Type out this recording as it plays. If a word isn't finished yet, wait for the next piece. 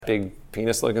big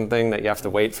penis-looking thing that you have to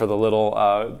wait for the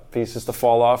little pieces to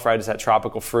fall off, right? It's that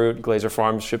tropical fruit. Glazer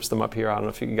Farms ships them up here. I don't know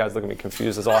if you guys look at me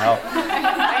confused as all hell.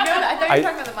 I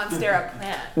thought you were talking about the Monstera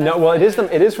plant. No, well, it is from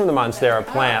the Monstera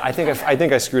plant. I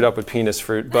think I screwed up with penis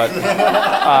fruit, but.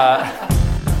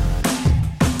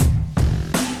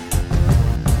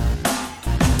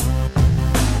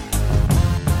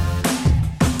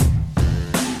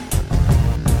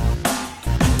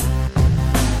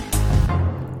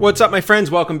 What's up, my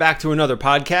friends? Welcome back to another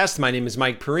podcast. My name is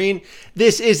Mike Perrine.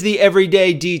 This is the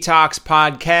Everyday Detox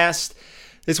Podcast.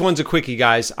 This one's a quickie,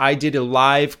 guys. I did a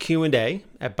live Q&A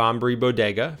at Bombery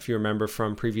Bodega. If you remember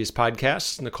from previous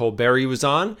podcasts, Nicole Berry was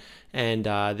on, and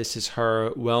this is her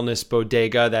wellness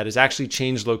bodega that has actually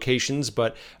changed locations,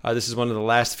 but this is one of the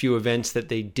last few events that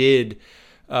they did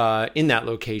in that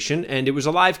location, and it was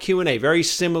a live Q&A, very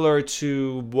similar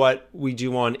to what we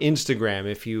do on Instagram.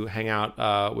 If you hang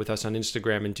out with us on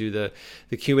Instagram and do the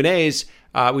Q&As,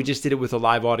 we just did it with a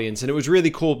live audience, and it was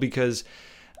really cool because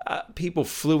people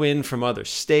flew in from other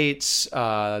states.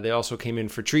 They also came in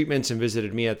for treatments and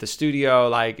visited me at the studio.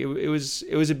 Like it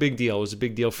was a big deal. It was a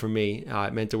big deal for me.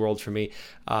 It meant the world for me.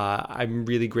 I'm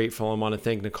really grateful and want to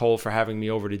thank Nicole for having me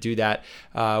over to do that.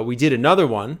 We did another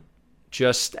one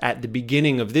just at the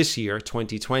beginning of this year,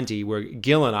 2020, where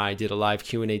Gil and I did a live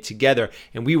Q&A together,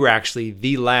 and we were actually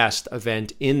the last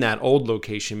event in that old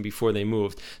location before they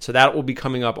moved. So that will be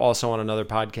coming up also on another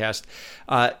podcast.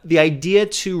 The idea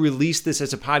to release this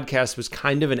as a podcast was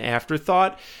kind of an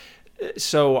afterthought.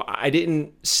 So I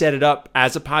didn't set it up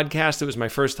as a podcast. It was my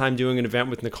first time doing an event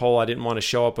with Nicole. I didn't want to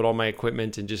show up with all my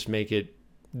equipment and just make it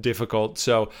difficult.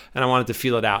 And I wanted to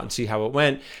feel it out and see how it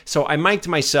went. So I mic'd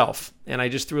myself, and I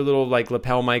just threw a little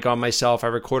lapel mic on myself. I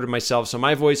recorded myself, so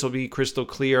my voice will be crystal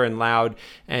clear and loud,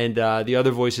 and the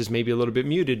other voices may be a little bit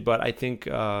muted, but I think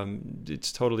you'd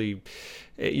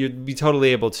be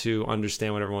totally able to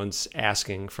understand what everyone's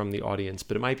asking from the audience,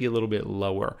 but it might be a little bit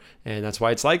lower, and that's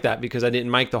why it's like that, because I didn't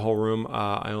mic the whole room.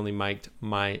 I only mic'd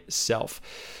myself.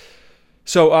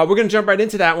 So we're going to jump right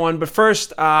into that one. But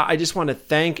first, I just want to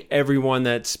thank everyone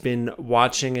that's been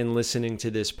watching and listening to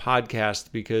this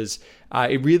podcast, because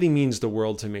it really means the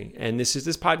world to me. And this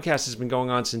podcast has been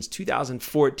going on since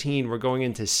 2014. We're going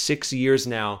into 6 years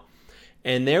now.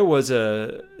 And there was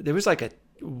like a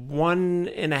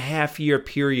 1.5 year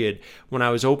period when I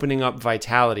was opening up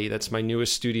Vitality. That's my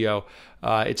newest studio.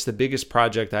 It's the biggest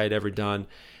project I had ever done.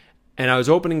 And I was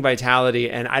opening Vitality,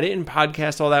 and I didn't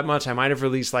podcast all that much. I might have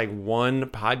released like one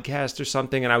podcast or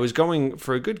something, and I was going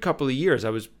for a good couple of years. I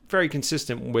was very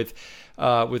consistent with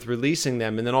releasing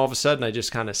them, and then all of a sudden I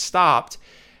just kind of stopped,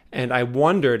 and I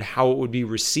wondered how it would be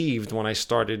received when I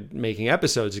started making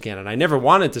episodes again. And I never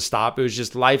wanted to stop. It was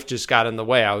just life just got in the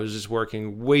way. I was just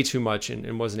working way too much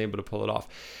and wasn't able to pull it off.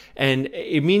 And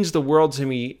it means the world to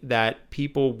me that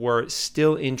people were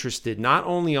still interested, not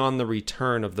only on the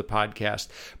return of the podcast,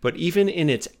 but even in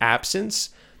its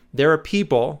absence. There are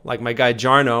people like my guy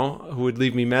Jarno, who would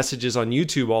leave me messages on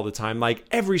YouTube all the time, like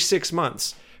every 6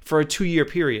 months for a 2-year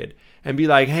period, and be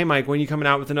like, "Hey, Mike, when are you coming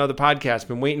out with another podcast?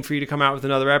 Been waiting for you to come out with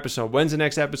another episode. When's the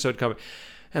next episode coming?"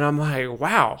 And I'm like,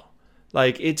 wow,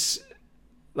 like it's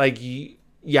like you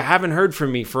haven't heard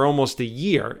from me for almost a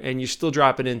year, and you're still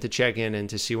dropping in to check in and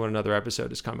to see when another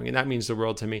episode is coming. And that means the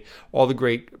world to me. All the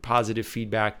great positive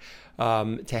feedback.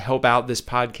 To help out this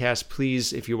podcast,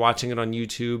 please, if you're watching it on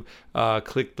YouTube,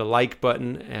 click the like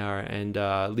button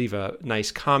and leave a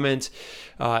nice comment.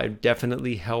 It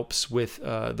definitely helps with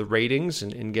the ratings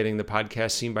and getting the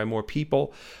podcast seen by more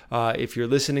people. If you're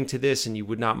listening to this and you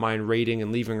would not mind rating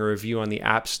and leaving a review on the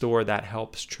App Store, that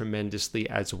helps tremendously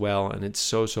as well, and it's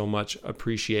so much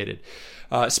appreciated.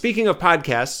 Speaking of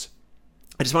podcasts,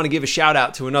 I just want to give a shout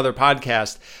out to another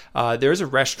podcast. There's a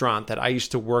restaurant that I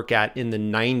used to work at in the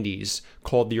 90s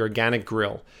called The Organic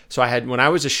Grill. So when I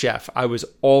was a chef, I was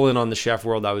all in on the chef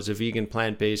world. I was a vegan,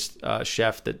 plant-based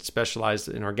chef that specialized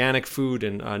in organic food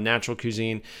and natural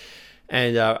cuisine.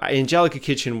 And Angelica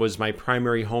Kitchen was my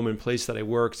primary home and place that I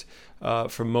worked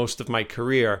for most of my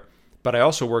career. But I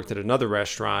also worked at another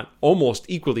restaurant almost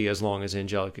equally as long as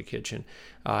Angelica Kitchen,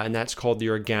 and that's called The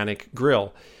Organic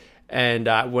Grill. And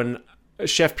when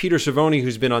Chef Peter Cervoni,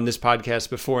 who's been on this podcast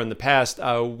before in the past,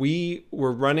 we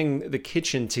were running the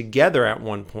kitchen together at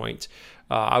one point.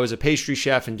 I was a pastry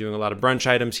chef and doing a lot of brunch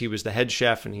items. He was the head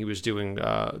chef, and he was doing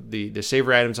the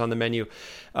savory items on the menu.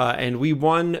 And we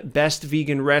won Best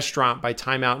Vegan Restaurant by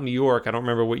Time Out New York. I don't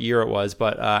remember what year it was,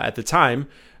 but at the time,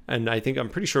 and I'm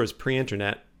pretty sure it was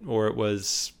pre-internet, or it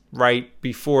was right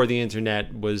before the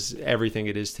internet was everything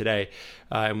it is today.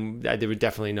 There were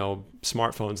definitely no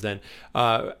smartphones then.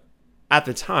 at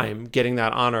the time, getting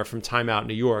that honor from Time Out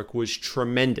New York was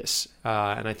tremendous.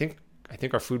 And I think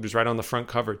our food was right on the front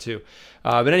cover too.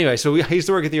 But anyway, so I used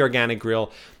to work at the Organic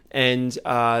Grill. And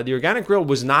the Organic Grill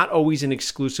was not always an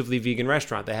exclusively vegan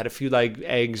restaurant. They had a few like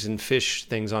eggs and fish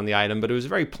things on the item, but it was a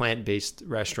very plant-based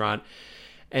restaurant.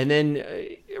 And then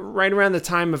right around the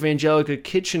time of Angelica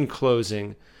Kitchen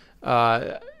closing,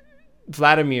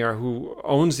 Vladimir, who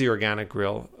owns the Organic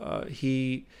Grill,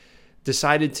 he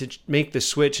decided to make the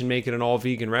switch and make it an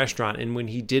all-vegan restaurant. And when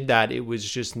he did that, it was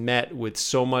just met with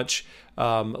so much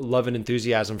love and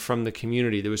enthusiasm from the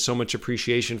community. There was so much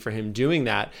appreciation for him doing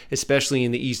that, especially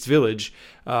in the East Village,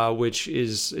 which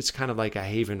it's kind of like a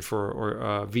haven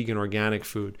for vegan organic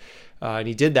food. And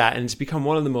he did that, and it's become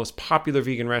one of the most popular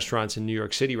vegan restaurants in New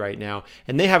York City right now.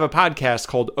 And they have a podcast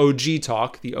called OG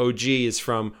Talk. The OG is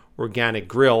from Organic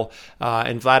Grill.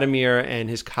 And Vladimir and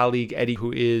his colleague Eddie,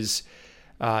 who is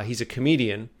he's a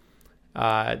comedian.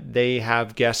 They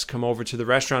have guests come over to the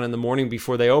restaurant in the morning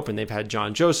before they open. They've had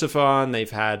John Joseph on. They've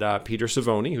had Peter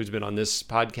Savoni, who's been on this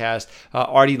podcast,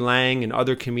 Artie Lang, and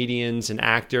other comedians and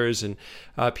actors and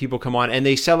people come on. And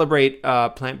they celebrate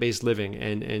plant-based living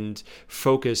and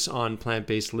focus on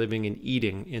plant-based living and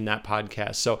eating in that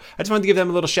podcast. So I just wanted to give them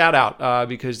a little shout out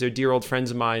because they're dear old friends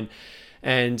of mine.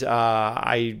 And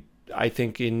I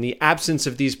think in the absence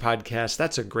of these podcasts,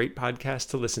 that's a great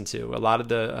podcast to listen to. A lot of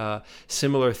the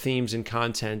similar themes and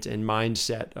content and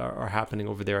mindset are happening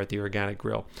over there at the Organic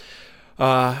Grill.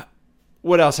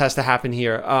 What else has to happen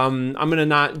here? I'm going to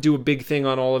not do a big thing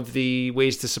on all of the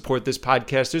ways to support this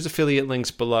podcast. There's affiliate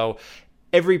links below.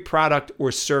 Every product or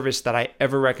service that I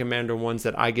ever recommend are ones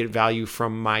that I get value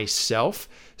from myself.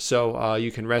 So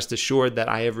you can rest assured that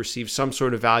I have received some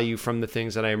sort of value from the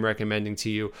things that I am recommending to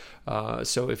you.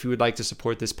 So if you would like to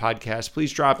support this podcast,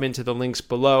 please drop into the links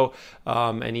below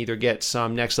and either get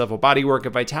some Next Level Bodywork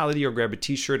at Vitality or grab a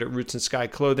t-shirt at Roots and Sky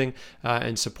Clothing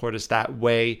and support us that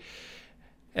way.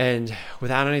 And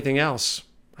without anything else,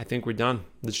 I think we're done.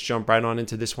 Let's jump right on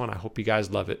into this one. I hope you guys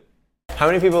love it. How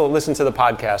many people listen to the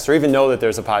podcast or even know that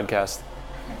there's a podcast?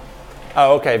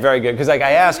 Oh, okay, very good. Because I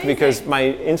ask because my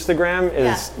Instagram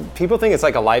is, people think it's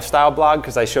like a lifestyle blog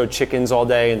because I show chickens all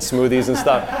day and smoothies and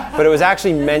stuff. But it was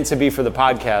actually meant to be for the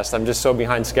podcast. I'm just so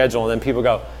behind schedule. And then people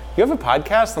go, you have a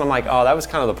podcast? And I'm like, oh, that was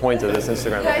kind of the point of this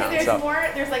Instagram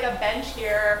account. There's like a bench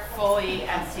here fully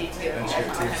empty too.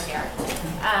 Here.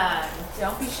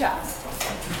 Don't be shy.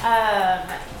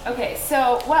 Okay,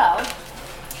 so,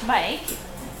 Mike,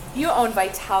 you own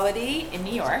Vitality in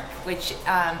New York, which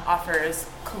offers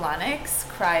colonics,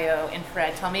 cryo,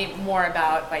 infrared. Tell me more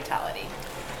about Vitality.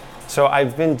 So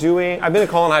I've been a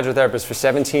colon hydrotherapist for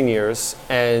 17 years,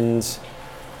 and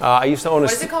I used to own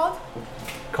What is it called?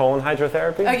 Colon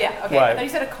hydrotherapy? Oh yeah, okay. What? I thought you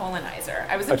said a colonizer.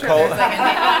 I wasn't sure if there's like a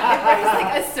name. There's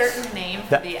like a certain name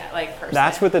for the person.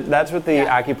 That's what the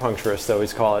acupuncturists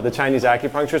always call it. The Chinese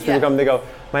acupuncturists, people come, they go,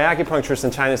 my acupuncturist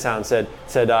in Chinatown said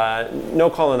no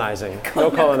colonizing,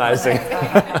 no colonizing.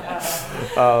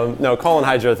 No, colon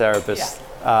hydrotherapist.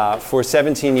 For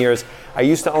 17 years. I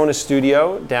used to own a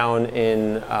studio down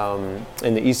in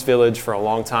the East Village for a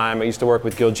long time. I used to work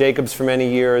with Gil Jacobs for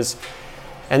many years.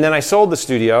 And then I sold the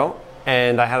studio,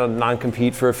 and I had a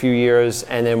non-compete for a few years.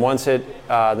 And then once the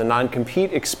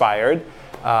non-compete expired,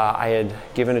 I had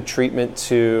given a treatment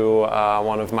to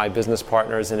one of my business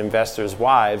partners and investors'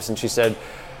 wives, and she said,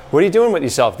 what are you doing with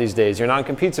yourself these days? Your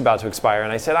non-compete's about to expire.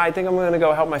 And I said, I think I'm going to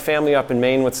go help my family up in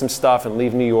Maine with some stuff and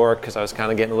leave New York because I was kind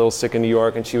of getting a little sick in New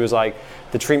York. And she was like,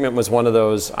 the treatment was one of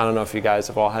those, I don't know if you guys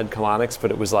have all had colonics,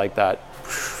 but it was like that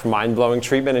mind-blowing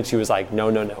treatment. And she was like, no.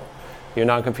 Your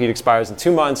non-compete expires in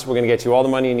 2 months. We're going to get you all the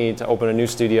money you need to open a new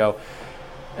studio.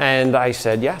 And I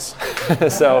said yes.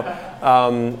 So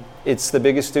it's the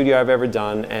biggest studio I've ever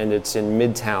done, and it's in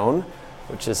Midtown,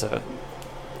 which is a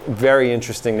very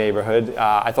interesting neighborhood.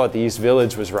 I thought the East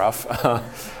Village was rough. So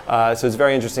it's a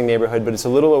very interesting neighborhood, but it's a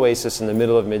little oasis in the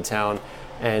middle of Midtown.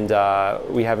 And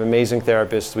we have amazing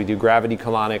therapists. We do gravity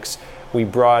colonics. We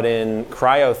brought in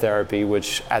cryotherapy,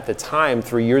 which at the time,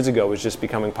 3 years ago, was just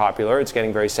becoming popular. It's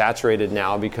getting very saturated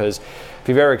now because if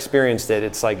you've ever experienced it,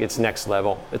 it's like it's next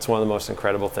level. It's one of the most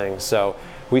incredible things. So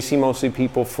we see mostly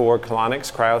people for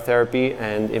colonics, cryotherapy,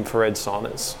 and infrared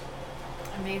saunas.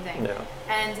 Amazing. Yeah.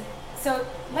 And so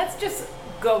let's just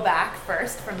go back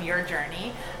first from your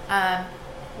journey.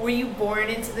 Were you born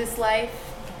into this life?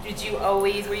 Were you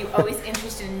always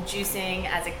interested in juicing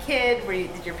as a kid?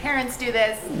 Did your parents do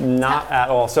this? Not at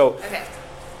all. So, okay.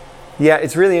 Yeah,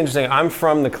 it's really interesting. I'm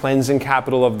from the cleansing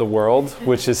capital of the world,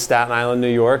 which is Staten Island,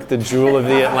 New York, the jewel of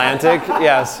the Atlantic.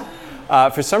 Yes.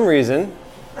 For some reason,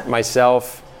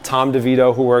 myself, Tom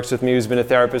DeVito, who works with me, who's been a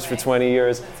therapist for 20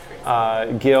 years,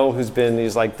 Gil,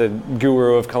 he's like the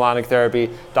guru of colonic therapy,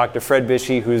 Dr. Fred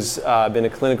Bishey, who's been a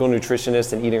clinical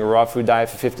nutritionist and eating a raw food diet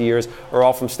for 50 years, are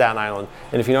all from Staten Island.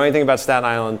 And if you know anything about Staten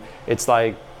Island, it's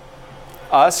like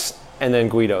us and then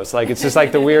Guido's. Like, it's just like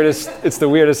it's the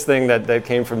weirdest thing that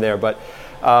came from there. But,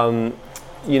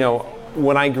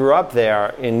 when I grew up there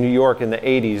in New York in the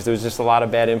 80s, there was just a lot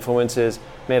of bad influences,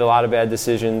 made a lot of bad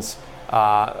decisions,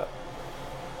 got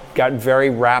very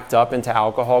wrapped up into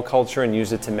alcohol culture and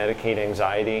used it to medicate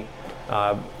anxiety.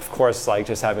 Of course, like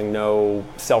just having no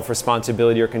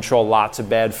self-responsibility or control, lots of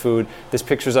bad food. There's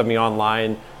pictures of me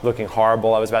online looking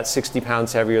horrible. I was about 60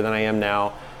 pounds heavier than I am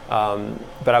now.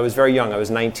 But I was very young. I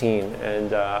was 19,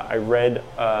 and I read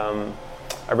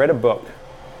a book,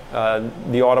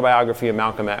 the autobiography of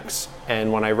Malcolm X.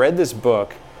 And when I read this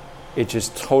book, it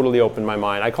just totally opened my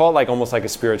mind. I call it like almost like a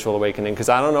spiritual awakening, because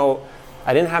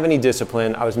I didn't have any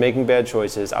discipline. I was making bad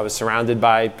choices. I was surrounded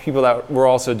by people that were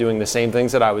also doing the same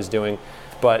things that I was doing.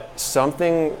 But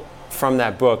something from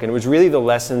that book, and it was really the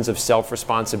lessons of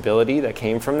self-responsibility that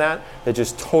came from that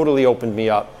just totally opened me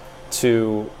up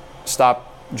to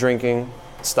stop drinking,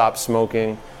 stop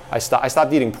smoking. I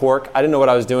stopped eating pork. I didn't know what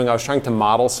I was doing. I was trying to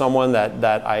model someone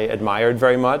that I admired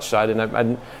very much. So I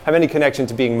didn't have any connection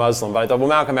to being Muslim. But I thought, well,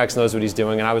 Malcolm X knows what he's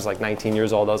doing. And I was like 19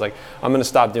 years old. I was like, I'm going to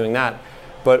stop doing that.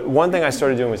 But one thing I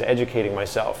started doing was educating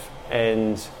myself.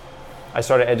 And I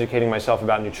started educating myself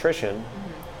about nutrition.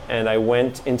 Mm-hmm. And I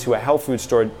went into a health food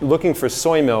store looking for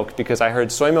soy milk because I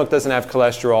heard soy milk doesn't have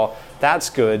cholesterol. That's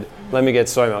good. Mm-hmm. Let me get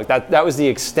soy milk. That was the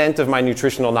extent of my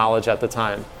nutritional knowledge at the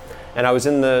time. And I was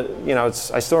in I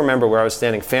still remember where I was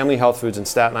standing, Family Health Foods in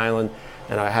Staten Island,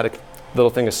 and I had a little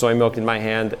thing of soy milk in my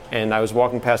hand, and I was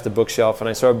walking past a bookshelf, and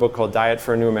I saw a book called Diet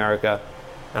for a New America,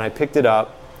 and I picked it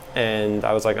up, and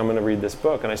I was like, I'm going to read this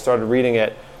book, and I started reading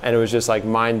it, and it was just like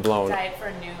mind blown. Diet for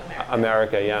a New America.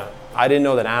 America, yeah. I didn't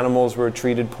know that animals were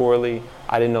treated poorly.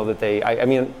 I didn't know that I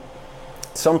mean,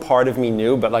 some part of me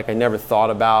knew, but like I never thought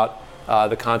about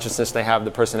the consciousness they have,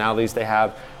 the personalities they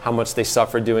have, how much they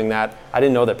suffer doing that. I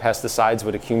didn't know that pesticides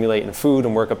would accumulate in food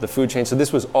and work up the food chain. So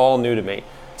this was all new to me.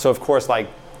 So of course, like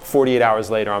 48 hours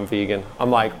later, I'm vegan.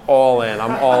 I'm like all in.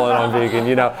 I'm all in on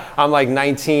vegan. I'm like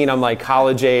 19. I'm like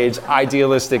college age,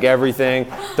 idealistic, everything.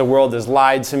 The world has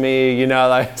lied to me.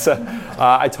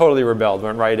 I totally rebelled,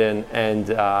 went right in, and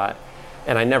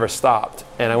I never stopped.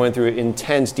 And I went through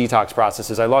intense detox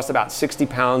processes. I lost about 60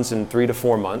 pounds in 3 to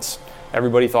 4 months.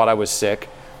 Everybody thought I was sick.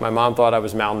 My mom thought I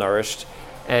was malnourished.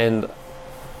 And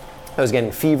I was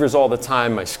getting fevers all the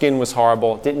time. My skin was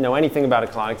horrible. Didn't know anything about a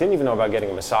colonic. Didn't even know about getting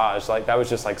a massage. Like that was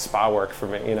just like spa work for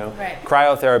me, Right.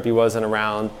 Cryotherapy wasn't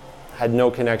around. Had no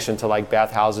connection to like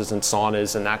bathhouses and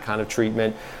saunas and that kind of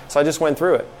treatment. So I just went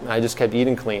through it. I just kept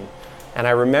eating clean. And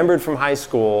I remembered from high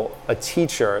school a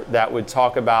teacher that would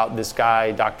talk about this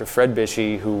guy, Dr. Fred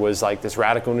Bishey, who was like this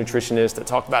radical nutritionist that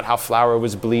talked about how flour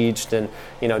was bleached and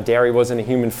dairy wasn't a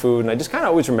human food. And I just kind of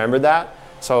always remembered that.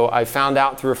 So I found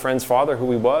out through a friend's father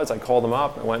who he was. I called him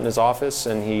up. I went in his office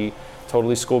and he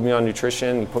totally schooled me on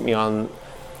nutrition. He put me on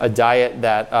a diet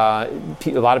that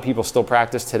a lot of people still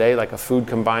practice today, like a food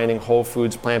combining whole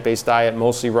foods, plant-based diet,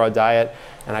 mostly raw diet.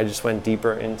 And I just went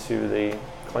deeper into the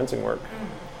cleansing work.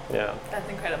 Yeah. That's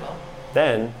incredible.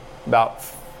 Then, about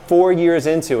 4 years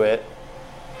into it,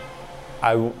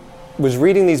 I was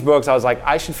reading these books. I was like,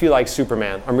 I should feel like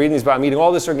Superman. I'm reading these books. I'm eating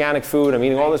all this organic food. I'm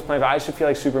eating all this plant food. I should feel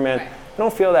like Superman. Right. I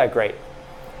don't feel that great.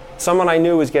 Someone I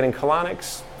knew was getting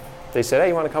colonics. They said, hey,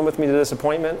 you want to come with me to this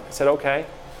appointment? I said, okay.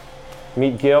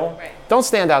 Meet Gil. Right. Don't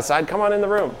stand outside. Come on in the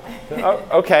room. Oh,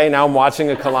 okay, now I'm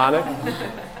watching a colonic.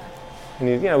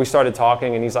 And we started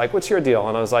talking, and he's like, what's your deal?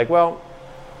 And I was like,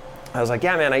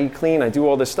 yeah, man, I eat clean. I do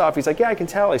all this stuff. He's like, yeah, I can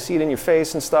tell. I see it in your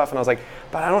face and stuff. And I was like,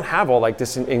 but I don't have all like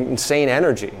this insane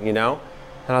energy, And I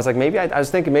was like, I was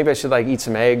thinking maybe I should like eat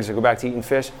some eggs or go back to eating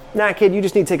fish. Nah, kid, you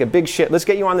just need to take a big shit. Let's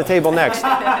get you on the table next.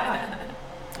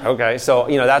 Okay, so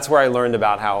that's where I learned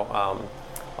about how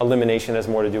elimination has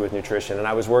more to do with nutrition. And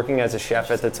I was working as a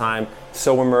chef at the time,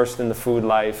 so immersed in the food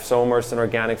life, so immersed in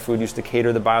organic food, used to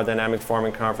cater the Biodynamic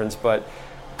Farming Conference. But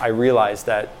I realized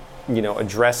that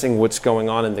addressing what's going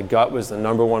on in the gut was the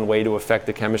number one way to affect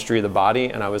the chemistry of the body.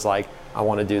 And I was like, I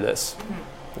want to do this.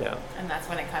 Mm-hmm. Yeah. And that's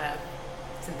when it kind of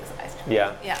synthesized.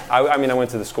 Yeah. Yeah. I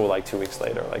went to the school like 2 weeks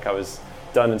later. Like I was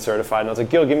done and certified. And I was like,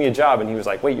 Gil, give me a job. And he was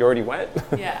like, wait, you already went?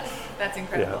 Yeah, that's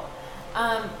incredible.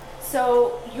 Yeah.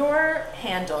 So your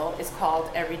handle is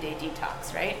called Everyday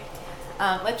Detox, right?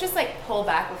 Let's just like pull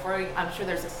back before I'm sure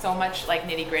there's so much like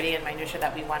nitty gritty and minutia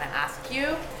that we want to ask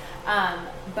you.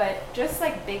 But just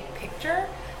like big picture,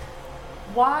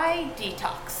 why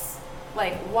detox?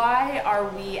 like, why are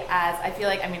we I feel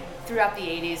like, I mean, throughout the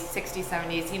 80s, 60s,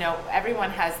 70s, you know,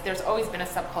 there's always been a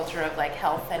subculture of like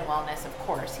health and wellness, of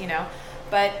course, you know,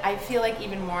 but I feel like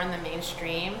even more in the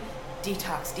mainstream,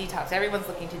 detox, everyone's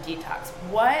looking to detox.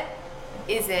 What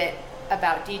is it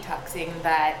about detoxing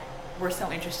that we're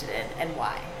so interested in, and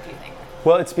why, do you think?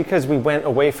 Well, it's because we went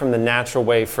away from the natural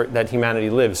way that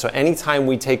humanity lives. So anytime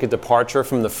we take a departure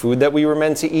from the food that we were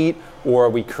meant to eat, or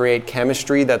we create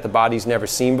chemistry that the body's never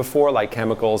seen before, like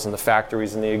chemicals in the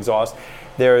factories and the exhaust,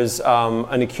 there's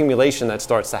an accumulation that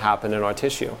starts to happen in our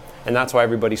tissue. And that's why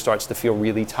everybody starts to feel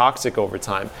really toxic over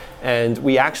time. And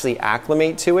we actually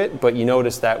acclimate to it, but you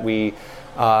notice that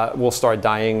we'll start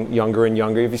dying younger and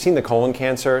younger. Have you seen the colon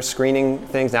cancer screening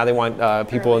things? Now they want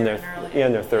people in their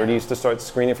 30s to start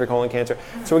screening for colon cancer.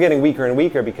 Mm-hmm. So we're getting weaker and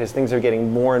weaker because things are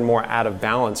getting more and more out of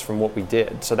balance from what we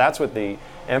did. So that's what the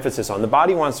emphasis on. The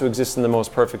body wants to exist in the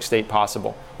most perfect state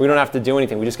possible. We don't have to do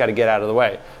anything. We just got to get out of the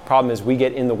way. Problem is we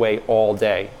get in the way all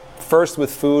day. First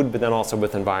with food, but then also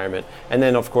with environment. And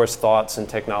then, of course, thoughts and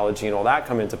technology and all that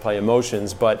come into play,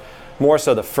 emotions. But more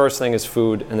so, the first thing is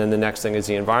food, and then the next thing is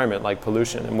the environment, like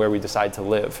pollution and where we decide to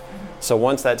live. Mm-hmm. So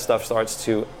once that stuff starts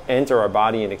to enter our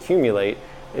body and accumulate,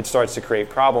 it starts to create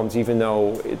problems, even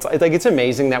though it's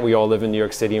amazing that we all live in New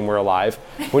York City and we're alive.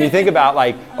 When you think about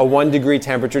like a 1 degree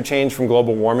temperature change from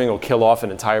global warming will kill off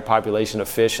an entire population of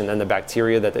fish, and then the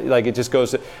bacteria it just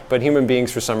goes to, but human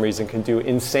beings for some reason can do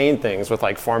insane things with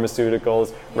like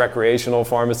pharmaceuticals, recreational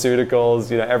pharmaceuticals,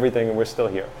 everything, and we're still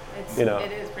here. It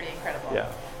is pretty incredible.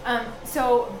 Yeah.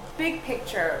 So big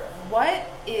picture, what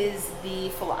is the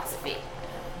philosophy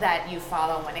that you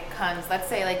follow when it comes, let's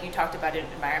say, like you talked about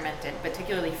environment and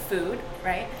particularly food,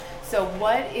 right? So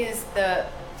what is the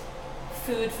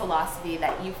food philosophy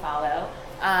that you follow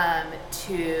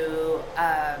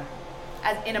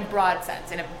in a broad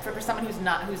sense, for someone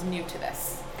who's new to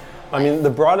this? I mean,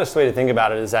 the broadest way to think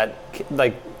about it is that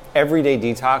like everyday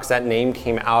detox, that name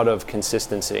came out of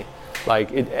consistency.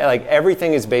 Like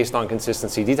everything is based on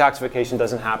consistency. Detoxification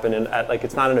doesn't happen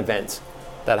it's not an event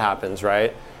that happens,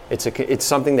 right? It's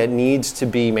something that needs to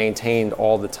be maintained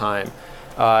all the time.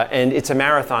 And it's a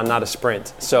marathon, not a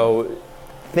sprint. So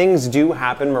things do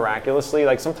happen miraculously.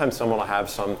 Like sometimes someone will have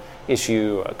some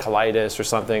issue, colitis or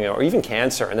something, or even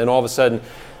cancer, and then all of a sudden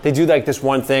they do like this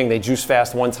one thing, they juice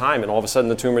fast one time, and all of a sudden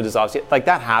the tumor dissolves. Like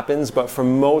that happens, but for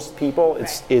most people,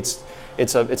 it's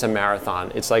a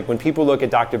marathon. It's like when people look at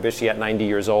Dr. Bishop at 90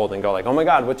 years old and go like, oh my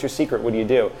God, what's your secret? What do you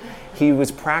do? He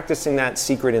was practicing that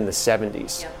secret in the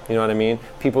 70s. Yep. You know what I mean?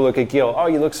 People look at Gil, oh,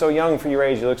 you look so young for your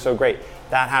age, you look so great.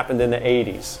 That happened in the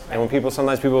 80s. And when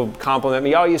sometimes people compliment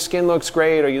me, oh, your skin looks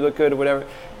great, or you look good, or whatever.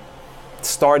 It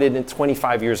started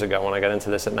 25 years ago when I got into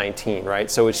this at 19, right?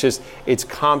 So it's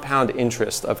compound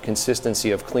interest of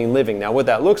consistency of clean living. Now, what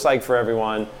that looks like for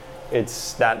everyone,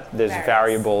 it's that there's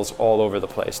variables all over the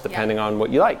place, depending on what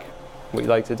you like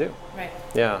to do. Right.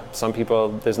 Yeah, some people,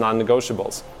 there's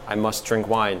non-negotiables. I must drink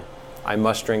wine. I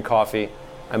must drink coffee.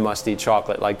 I must eat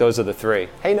chocolate. Like those are the three.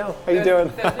 Hey, no, how you doing?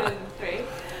 Those are the three.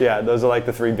 Yeah, those are like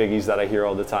the three biggies that I hear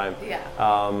all the time. Yeah.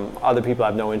 Other people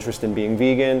have no interest in being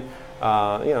vegan.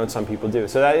 And some people do.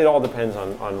 So that it all depends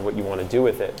on what you want to do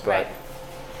with it. But. Right.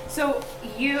 So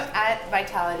you at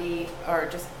Vitality, or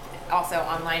just also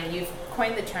online, you've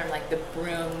coined the term like the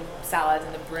broom salads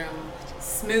and the broom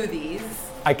smoothies.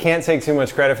 I can't take too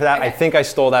much credit for that. Okay. I think I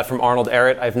stole that from Arnold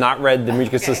Ehret. I've not read The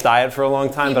Mucusless Diet for a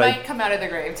long time. He might come out of the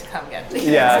grave to come get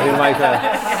me. Yeah, he might.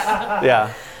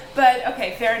 Yeah. But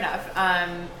okay, fair enough.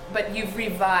 But you've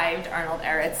revived Arnold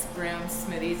Ehret's broom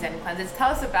smoothies and cleanses. Tell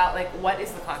us about what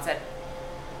is the concept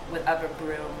of a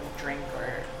broom drink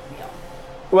or meal?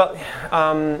 Well,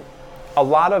 a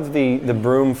lot of the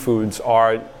broom foods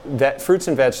are fruits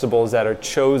and vegetables that are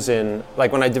chosen.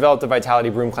 Like when I developed the Vitality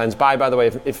Broom Cleanse, by the way,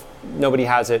 if nobody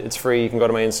has it, it's free. You can go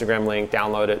to my Instagram link,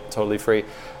 download it, totally free.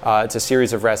 It's a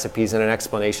series of recipes and an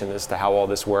explanation as to how all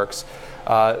this works.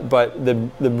 But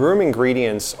the broom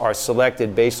ingredients are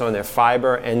selected based on their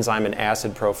fiber, enzyme, and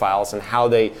acid profiles and how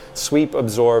they sweep,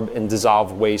 absorb, and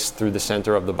dissolve waste through the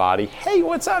center of the body. Hey,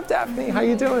 what's up, Daphne? How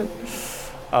you doing?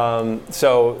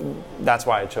 So that's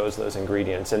why I chose those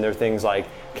ingredients. And they're things like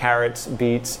carrots,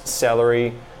 beets,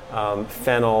 celery,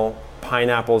 fennel,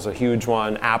 pineapple's a huge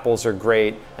one, apples are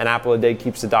great. An apple a day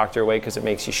keeps the doctor away because it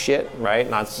makes you shit, right?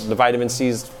 Not the vitamin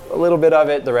C's, a little bit of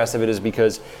it. The rest of it is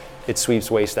because it sweeps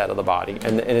waste out of the body.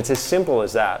 And it's as simple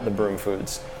as that, the broom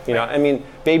foods.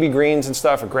 Baby greens and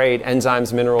stuff are great,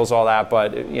 enzymes, minerals, all that,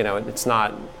 but it's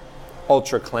not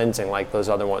ultra cleansing like those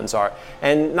other ones are.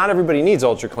 And not everybody needs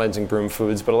ultra cleansing Broom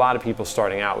Foods, but a lot of people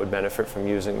starting out would benefit from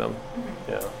using them.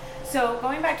 Mm-hmm. Yeah. So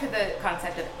going back to the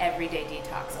concept of everyday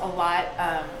detox, a lot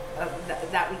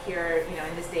that we hear,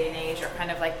 in this day and age are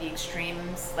kind of like the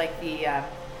extremes, like the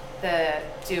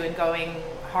doing going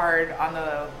hard on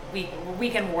the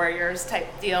weekend warriors type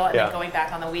deal, and then going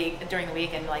back on during the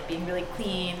week and like being really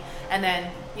clean, and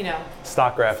then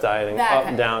stock graph dieting,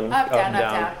 up down.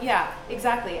 Yeah,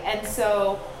 exactly. And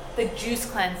so the juice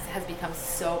cleanse has become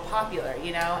so popular,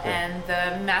 and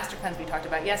the master cleanse we talked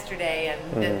about yesterday,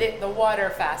 and the water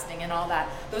fasting and all that.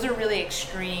 Those are really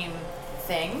extreme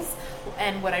things.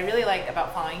 And what I really like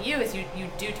about following you is you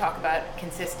do talk about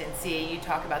consistency, you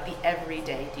talk about the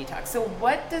everyday detox. So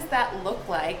what does that look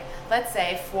like, let's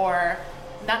say, for,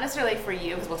 not necessarily for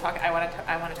you, because I want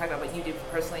to talk about what you do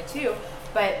personally too,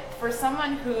 but for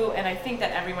someone who, and I think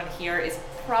that everyone here is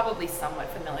probably somewhat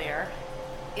familiar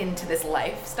into this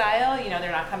lifestyle,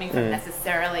 they're not coming from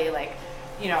necessarily like,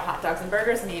 hot dogs and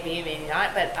burgers, maybe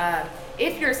not, but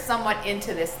if you're somewhat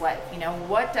into this life,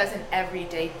 what does an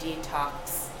everyday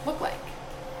detox look like?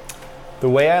 The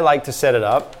way I like to set it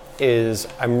up is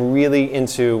I'm really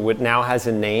into what now has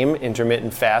a name,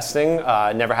 intermittent fasting.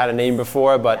 Never had a name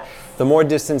before, but the more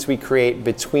distance we create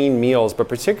between meals, but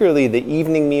particularly the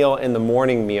evening meal and the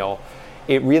morning meal,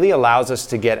 it really allows us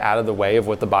to get out of the way of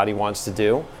what the body wants to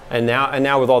do. And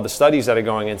now with all the studies that are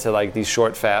going into like these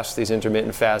short fasts, these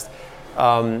intermittent fasts,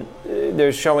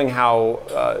 they're showing how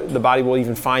the body will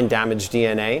even find damaged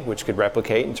DNA, which could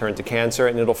replicate and turn to cancer,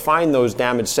 and it'll find those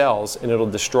damaged cells and it'll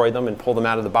destroy them and pull them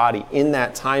out of the body in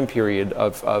that time period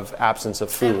of absence of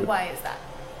food. And why is that?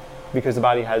 Because the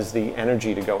body has the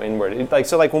energy to go inward.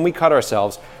 Like when we cut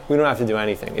ourselves, we don't have to do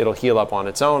anything. It'll heal up on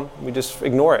its own. We just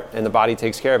ignore it, and the body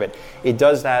takes care of it. It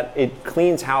does that. It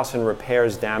cleans house and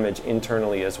repairs damage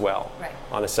internally as well,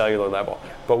 on a cellular level.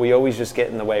 But we always just get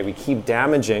in the way. We keep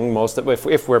damaging most of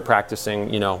if we're practicing,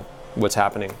 what's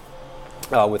happening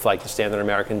with like the standard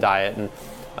American diet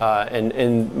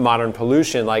and modern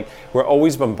pollution. Like we're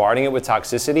always bombarding it with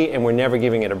toxicity, and we're never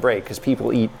giving it a break because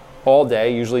people eat all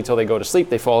day, usually till they go to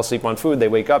sleep. They fall asleep on food, they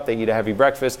wake up, they eat a heavy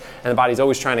breakfast, and the body's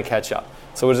always trying to catch up.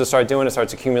 So what does it start doing? It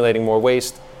starts accumulating more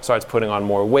waste, starts putting on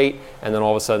more weight, and then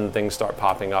all of a sudden things start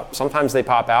popping up. Sometimes they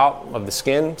pop out of the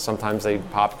skin, sometimes they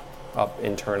pop up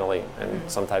internally in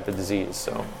some type of disease.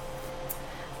 So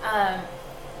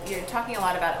you're talking a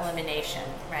lot about elimination,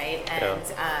 right? And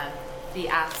the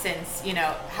absence,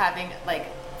 having like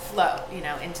flow,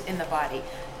 in the body.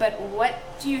 But what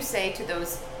do you say to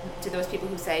those people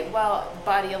who say, well,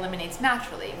 body eliminates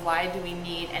naturally? Why do we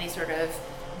need any sort of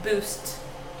boost,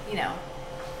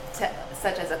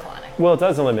 such as a colonic? Well, it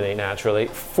does eliminate naturally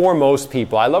for most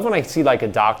people. I love when I see like a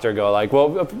doctor go like,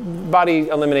 well, body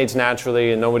eliminates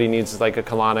naturally and nobody needs like a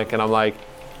colonic. And I'm like,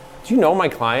 do you know my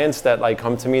clients that like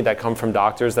come to me that come from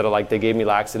doctors that are like, they gave me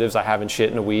laxatives, I haven't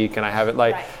shit in a week, and I haven't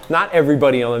not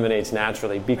everybody eliminates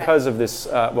naturally because of this,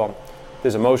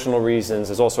 there's emotional reasons,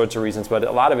 there's all sorts of reasons, but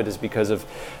a lot of it is because of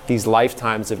these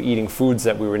lifetimes of eating foods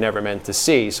that we were never meant to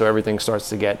see. So everything starts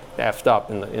to get effed up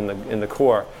in the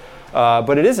core.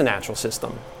 But it is a natural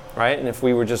system, right? And if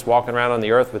we were just walking around on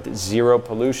the earth with zero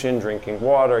pollution, drinking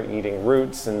water, eating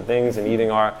roots and things, and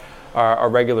eating our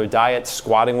regular diet,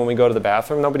 squatting when we go to the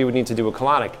bathroom, nobody would need to do a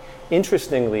colonic.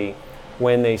 Interestingly,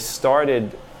 when they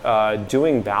started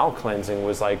doing bowel cleansing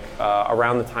was like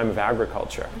around the time of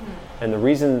agriculture. And the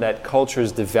reason that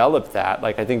cultures developed that,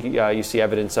 like I think you see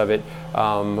evidence of it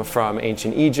from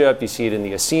ancient Egypt, you see it in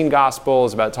the Essene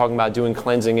Gospels about talking about doing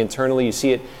cleansing internally, you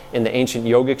see it in the ancient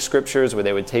yogic scriptures where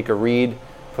they would take a reed,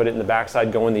 put it in the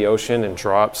backside, go in the ocean and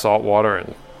draw up salt water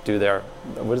and do their,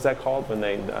 what is that called when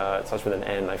they, it starts with an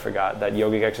N, I forgot, that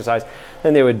yogic exercise.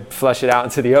 Then they would flush it out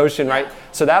into the ocean, right?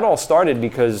 So that all started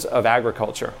because of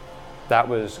agriculture. That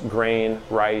was grain,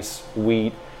 rice,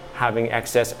 wheat, having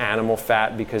excess animal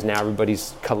fat because now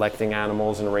everybody's collecting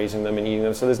animals and raising them and eating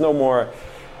them. So there's no more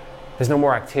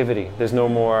activity. There's no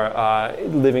more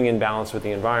living in balance with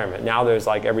the environment. Now there's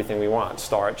like everything we want,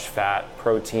 starch, fat,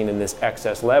 protein in this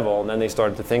excess level. And then they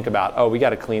started to think about, oh, we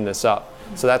got to clean this up.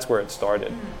 So that's where it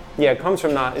started. Yeah, it comes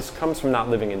from not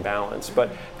living in balance.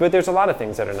 But there's a lot of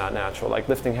things that are not natural, like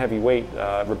lifting heavy weight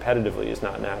repetitively is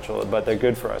not natural, but they're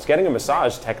good for us. Getting a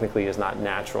massage technically is not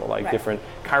natural. Like different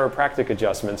chiropractic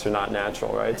adjustments are not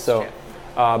natural, right? That's so, true.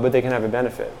 but they can have a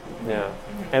benefit. Yeah,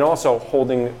 and also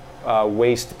holding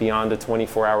waste beyond a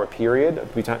 24-hour period,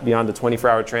 beyond a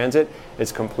 24-hour transit,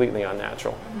 is completely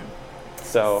unnatural.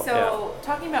 So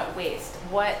talking about waste,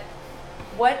 what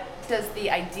does the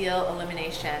ideal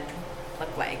elimination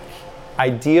look like?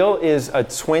 Ideal is a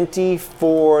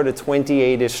 24 to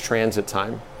 28-ish transit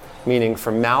time. meaning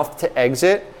from mouth to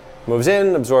exit, moves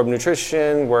in, absorb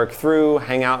nutrition, work through,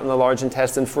 hang out in the large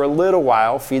intestine for a little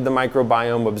while, feed the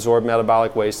microbiome, absorb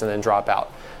metabolic waste, and then drop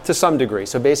out to some degree.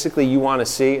 So basically you want to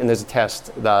see, and there's a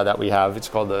test that we have, it's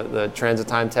called the transit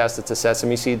time test, it's a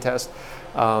sesame seed test,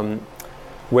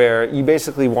 where you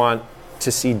basically want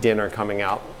to see dinner coming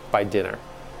out by dinner,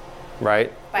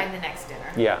 right? By the next dinner.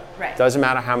 Yeah. Right. Doesn't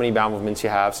matter how many bowel movements you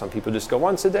have. Some people just go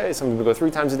once a day, some people go 3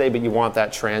 times a day, but you want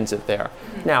that transit there.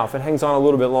 Now, if it hangs on a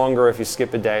little bit longer, if you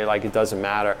skip a day, like it doesn't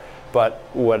matter. But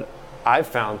what I've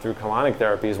found through colonic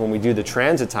therapy is when we do the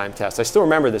transit time test, I still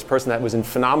remember this person that was in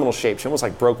phenomenal shape. She almost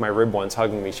like broke my rib once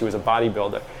hugging me. She was a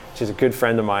bodybuilder. She's a good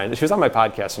friend of mine. She was on my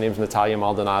podcast. Her name's Natalia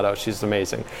Maldonado. She's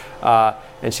amazing.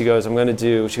 And she goes, I'm going to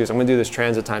do this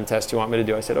transit time test you want me to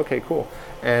do. I said, okay, cool.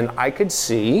 And I could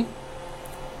see,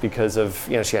 because of,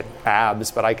 she had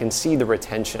abs, but I can see the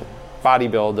retention.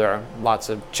 Bodybuilder, lots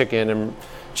of chicken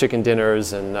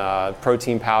dinners and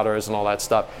protein powders and all that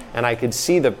stuff. And I could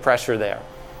see the pressure there.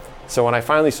 So when I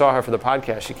finally saw her for the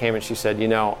podcast, she came and she said,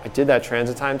 I did that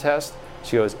transit time test.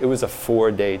 She goes, it was a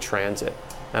 4-day transit.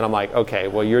 And I'm like, okay,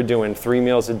 well, you're doing 3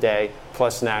 meals a day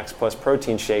plus snacks plus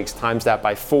protein shakes, times that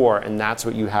by 4, and that's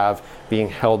what you have being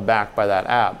held back by that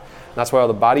ab. And that's why all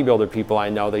the bodybuilder people I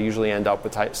know, they usually end up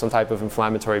with some type of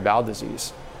inflammatory bowel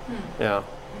disease. Yeah.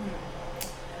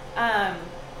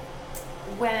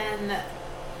 When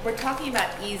we're talking about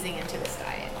easing into this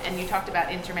diet, and you talked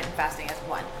about intermittent fasting as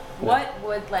one, what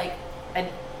would like an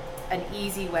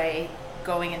easy way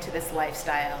going into this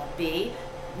lifestyle be?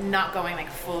 Not going like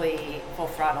full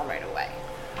throttle right away.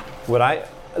 What I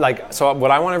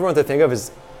want everyone to think of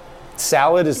is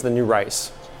salad is the new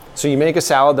rice. So you make a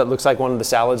salad that looks like one of the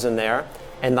salads in there,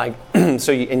 and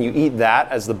you eat that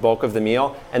as the bulk of the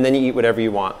meal, and then you eat whatever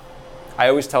you want. I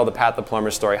always tell the Pat the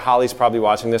Plumber story. Holly's probably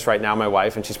watching this right now, my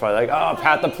wife, and she's probably like, oh,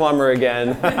 Pat the Plumber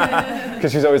again.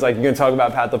 Because she's always like, you're going to talk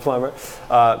about Pat the Plumber?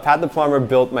 Pat the Plumber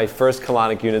built my first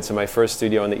colonic units in my first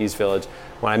studio in the East Village.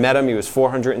 When I met him, he was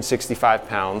 465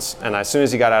 pounds, and as soon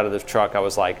as he got out of the truck, I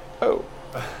was like, oh.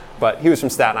 But he was from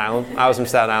Staten Island. I was from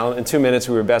Staten Island. In 2 minutes,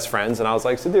 we were best friends, and I was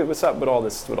like, so dude, what's up with all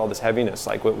this heaviness?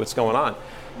 Like, what's going on?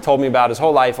 Told me about his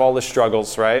whole life, all the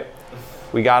struggles, right?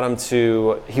 We got him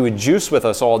he would juice with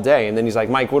us all day, and then he's like,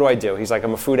 Mike, what do I do? He's like,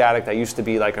 I'm a food addict. I used to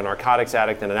be like a narcotics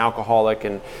addict and an alcoholic,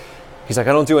 and he's like,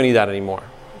 I don't do any of that anymore.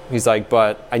 He's like,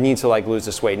 but I need to like lose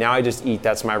this weight. Now I just eat.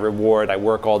 That's my reward. I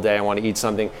work all day. I want to eat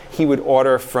something. He would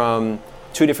order from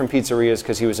 2 different pizzerias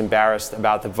because he was embarrassed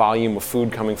about the volume of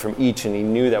food coming from each, and he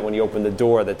knew that when he opened the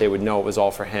door that they would know it was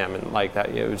all for him, and like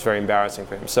that, it was very embarrassing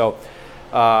for him. So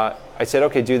I said,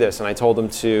 okay, do this, and I told him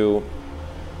to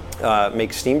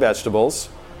make steamed vegetables,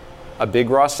 a big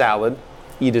raw salad,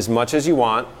 eat as much as you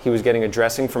want. He was getting a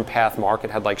dressing from Pathmark. It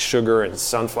had like sugar and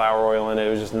sunflower oil in it. It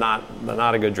was just not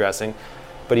a good dressing.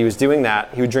 But he was doing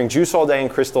that. He would drink juice all day and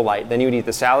Crystal Light. Then he would eat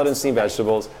the salad and steamed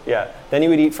vegetables. Yeah. Then he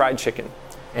would eat fried chicken.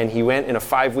 And he went in a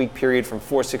 5-week period from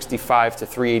 465 to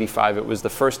 385. It was the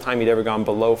first time he'd ever gone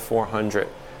below 400.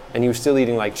 And he was still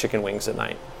eating like chicken wings at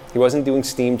night. He wasn't doing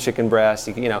steamed chicken breast.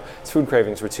 His food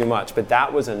cravings were too much, but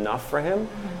that was enough for him.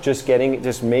 Just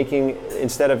making,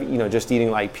 instead of just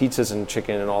eating like pizzas and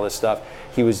chicken and all this stuff,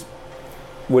 he was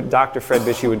what Dr. Fred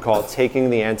Bishy would call taking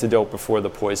the antidote before the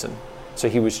poison. So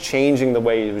he was changing the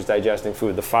way he was digesting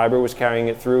food. The fiber was carrying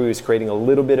it through. He was creating a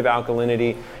little bit of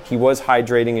alkalinity. He was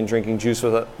hydrating and drinking juice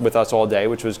with us all day,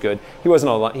 which was good. He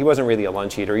wasn't really a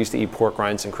lunch eater. He used to eat pork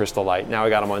rinds and Crystal Light. Now I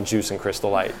got him on juice and Crystal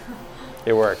Light.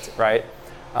 It worked, right?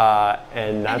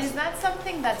 And is that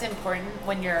something that's important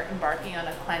when you're embarking on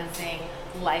a cleansing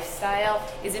lifestyle?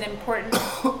 Is it important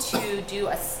to do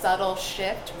a subtle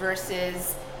shift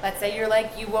versus, let's say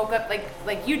you woke up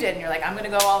like you did and you're like, I'm going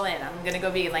to go all in. I'm going to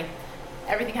go vegan. Like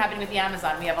everything happened with the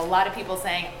Amazon. We have a lot of people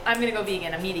saying, I'm going to go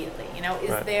vegan immediately.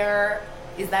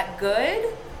 Is that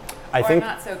good? I think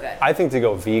not so good. I think to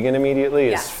go vegan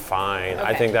immediately is fine. Okay.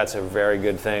 I think that's a very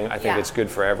good thing. I think it's good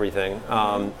for everything.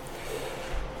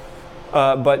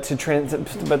 But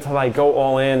to like go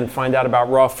all in and find out about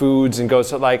raw foods and go,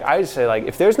 so like I say, like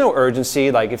if there's no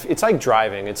urgency, like if it's like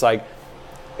driving, it's like,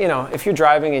 if you're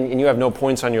driving and you have no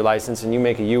points on your license and you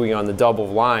make a UE on the double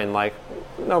line, like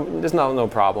no, there's no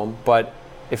problem. But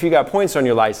if you got points on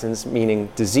your license, meaning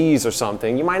disease or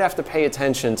something, you might have to pay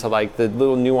attention to like the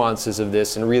little nuances of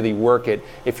this and really work it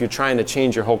if you're trying to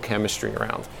change your whole chemistry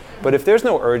around. But if there's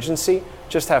no urgency,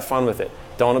 just have fun with it.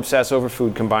 Don't obsess over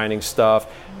food combining stuff.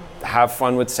 Have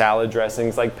fun with salad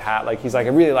dressings. Like Pat, like he's like, I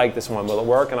really like this one. Will it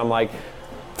work? And I'm like,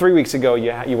 3 weeks ago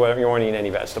you weren't eating any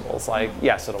vegetables. Like,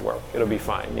 yes, it'll work. It'll be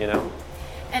fine.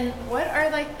 And what are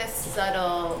like the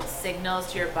subtle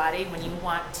signals to your body when you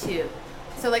want to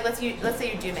So like let's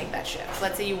say you do make that shift.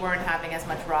 Let's say you weren't having as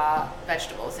much raw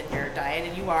vegetables in your diet,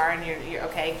 and you are, and you're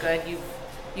okay, good.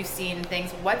 You've seen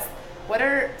things. What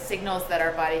are signals that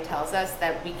our body tells us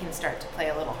that we can start to play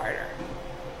a little harder?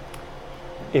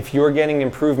 If you're getting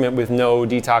improvement with no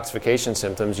detoxification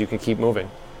symptoms, you can keep moving.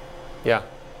 Yeah,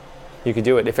 you could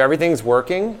do it. If everything's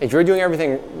working, if you're doing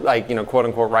everything like, quote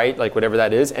unquote right, like whatever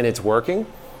that is, and it's working,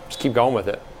 just keep going with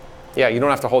it. Yeah, you don't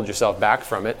have to hold yourself back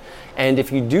from it. And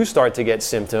if you do start to get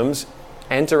symptoms,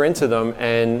 enter into them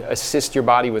and assist your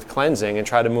body with cleansing and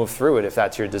try to move through it if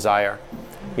that's your desire.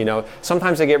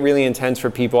 Sometimes they get really intense for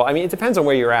people. I mean, it depends on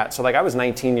where you're at. So like I was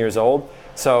 19 years old,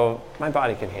 so my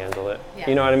body can handle it. Yeah.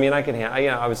 You know what I mean? I can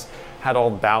had all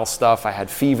bowel stuff. I had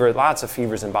fever, lots of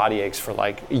fevers and body aches for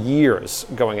like years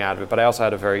going out of it. But I also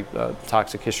had a very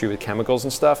toxic history with chemicals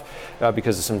and stuff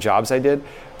because of some jobs I did.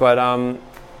 But,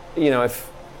 if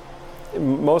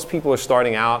most people are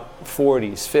starting out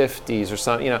 40s, 50s or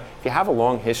something, if you have a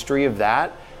long history of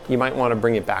that, you might want to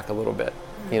bring it back a little bit.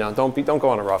 Don't go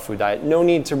on a raw food diet. No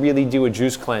need to really do a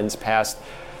juice cleanse past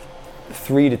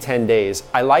 3 to 10 days.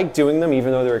 I like doing them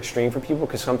even though they're extreme for people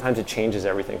because sometimes it changes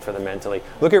everything for them mentally.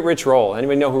 Look at Rich Roll.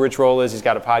 Anybody know who Rich Roll is? He's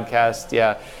got a podcast.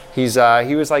 Yeah,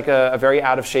 he was like a very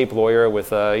out of shape lawyer with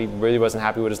he really wasn't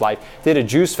happy with his life. Did a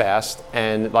juice fast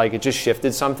and like it just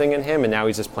shifted something in him and now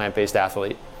he's this plant-based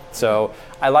athlete. So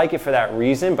I like it for that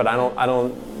reason, but I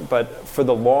don't. But for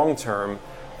the long term,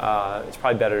 it's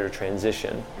probably better to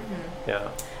transition. Mm-hmm. Yeah.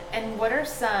 And what are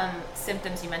some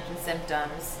symptoms? You mentioned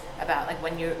symptoms about like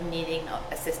when you're needing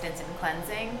assistance in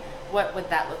cleansing. What would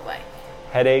that look like?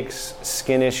 Headaches,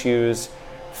 skin issues,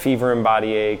 fever and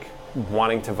body ache,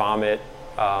 wanting to vomit,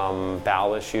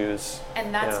 bowel issues.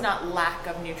 And that's not lack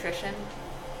of nutrition?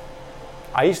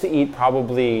 I used to eat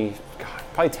probably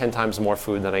 10 times more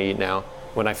food than I eat now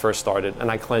when I first started, and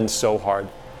I cleansed so hard.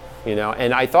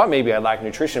 And I thought maybe I lacked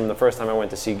nutrition the first time I went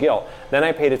to see Gil. Then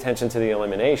I paid attention to the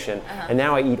elimination, and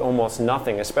now I eat almost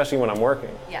nothing, especially when I'm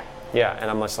working. Yeah. Yeah, and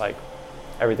I'm just like,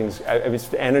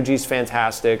 energy's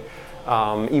fantastic.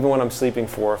 Even when I'm sleeping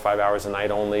 4 or 5 hours a night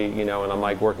only, and I'm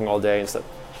like working all day and stuff,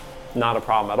 not a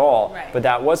problem at all. Right. But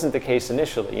that wasn't the case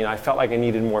initially. I felt like I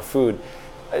needed more food.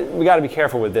 We got to be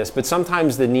careful with this, but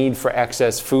sometimes the need for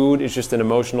excess food is just an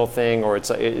emotional thing, or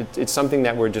it's something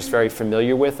that we're just very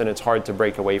familiar with, and it's hard to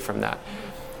break away from that.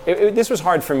 This was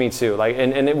hard for me too,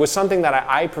 and it was something that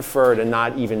I prefer to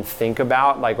not even think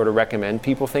about, or to recommend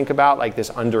people think about, like this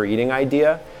under-eating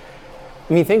idea.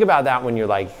 I mean, think about that when you're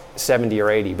like 70 or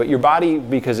 80, but your body,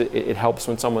 because it helps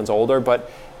when someone's older,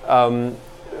 but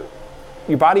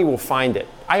your body will find it.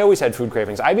 I always had food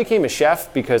cravings. I became a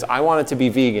chef because I wanted to be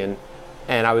vegan,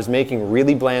 and I was making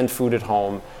really bland food at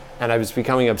home, and I was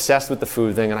becoming obsessed with the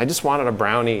food thing, and I just wanted a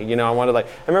brownie. I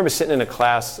remember sitting in a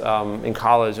class in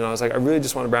college, and I was like, I really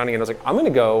just want a brownie, and I was like, I'm going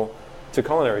to go to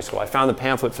culinary school. I found the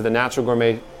pamphlet for the Natural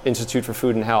Gourmet Institute for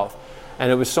Food and Health,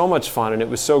 and it was so much fun, and it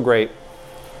was so great,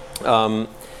 and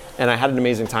I had an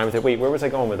amazing time with it. Wait, where was I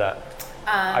going with that?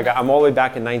 I'm all the way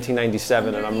back in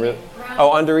 1997, and I'm really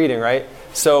under eating, right?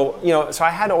 So so I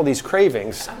had all these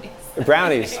cravings.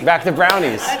 Brownies. Back to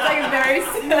brownies. That's like very.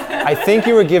 I think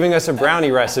you were giving us a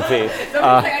brownie recipe.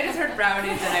 I just heard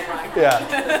brownies and I brought.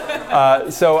 Yeah.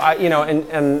 So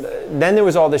and then there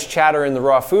was all this chatter in the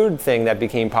raw food thing that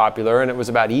became popular, and it was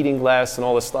about eating less and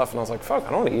all this stuff. And I was like, fuck, I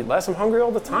don't want to eat less. I'm hungry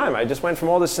all the time. I just went from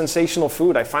all this sensational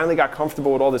food. I finally got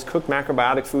comfortable with all this cooked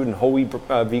macrobiotic food and whole wheat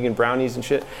vegan brownies and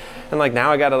shit. And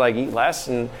now I got to eat less.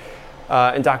 And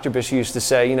Dr. Bishop used to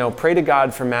say, pray to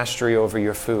God for mastery over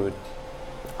your food.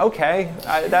 Okay,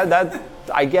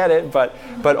 I get it, but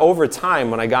over time,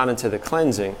 when I got into the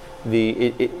cleansing,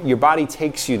 your body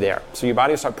takes you there. So your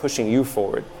body will start pushing you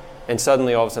forward. And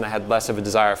suddenly, all of a sudden, I had less of a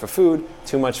desire for food.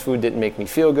 Too much food didn't make me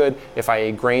feel good. If I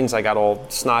ate grains, I got all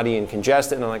snotty and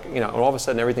congested. And and all of a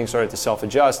sudden, everything started to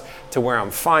self-adjust to where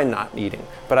I'm fine not eating.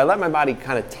 But I let my body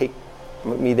kind of take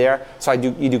me there. So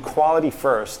you do quality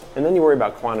first, and then you worry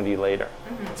about quantity later.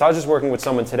 Mm-hmm. So I was just working with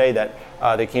someone today that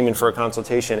they came in for a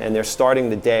consultation, and they're starting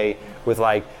the day with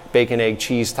bacon, egg,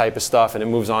 cheese type of stuff, and it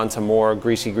moves on to more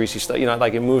greasy stuff.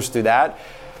 It moves through that.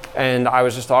 And I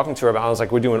was just talking to her about, I was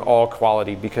like, we're doing all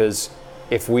quality, because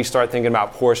if we start thinking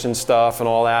about portion stuff and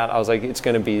all that, I was like, it's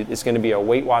going to be a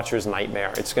Weight Watchers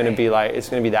nightmare. It's going to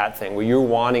be that thing where you're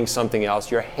wanting something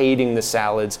else. You're hating the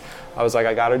salads. I was like,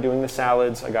 I got her doing the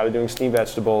salads. I got her doing steamed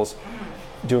vegetables,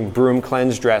 doing Broom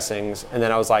cleanse dressings. And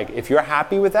then I was like, if you're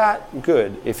happy with that,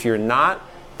 good. If you're not,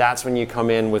 that's when you come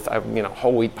in with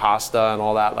whole wheat pasta and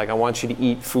all that. I want you to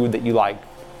eat food that you like.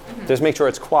 Mm-hmm. Just make sure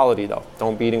it's quality, though.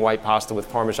 Don't be eating white pasta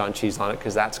with Parmesan cheese on it,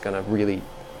 because that's going to really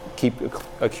keep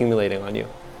accumulating on you.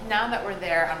 now that we're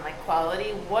there on like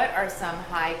quality, what are some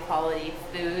high quality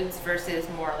foods versus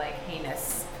more like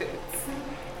heinous foods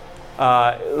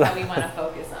that we want to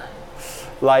focus on?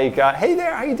 Like, hey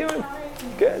there, how you doing?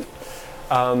 Good.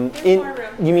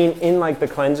 You mean in like the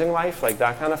cleansing life, like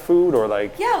that kind of food, or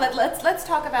like? Yeah, let's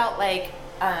talk about like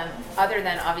other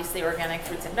than obviously organic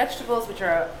fruits and vegetables, which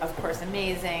are of course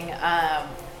amazing.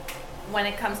 When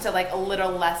it comes to like a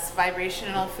little less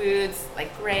vibrational foods,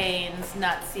 like grains,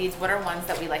 nuts, seeds, what are ones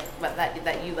that we like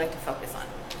that you like to focus on?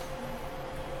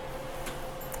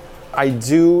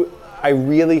 I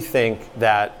really think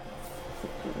that.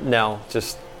 No,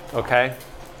 just okay.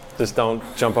 Just don't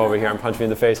jump over here and punch me in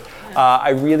the face.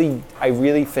 I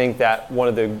really think that one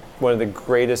of the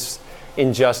greatest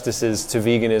injustices to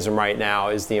veganism right now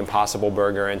is the Impossible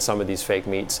Burger and some of these fake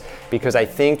meats, because I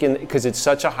think because it's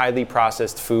such a highly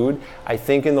processed food, I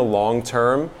think in the long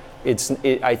term I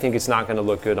think it's not going to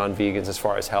look good on vegans as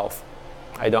far as health.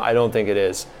 I don't think it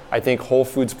is. I think whole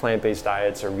foods, plant-based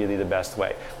diets are really the best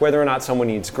way. Whether or not someone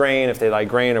eats grain, if they like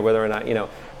grain, or whether or not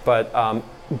but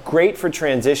great for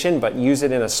transition, but use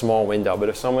it in a small window. But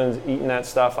if someone's eating that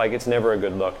stuff, like, it's never a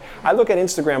good look. I look at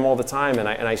Instagram all the time, and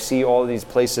I see all of these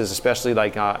places, especially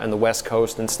like on the West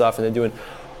Coast and stuff, and they're doing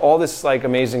all this like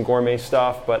amazing gourmet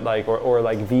stuff, but like or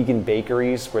like vegan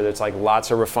bakeries where there's like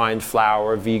lots of refined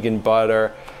flour, vegan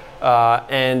butter,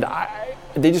 and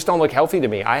they just don't look healthy to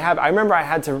me. I remember I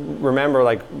had to remember,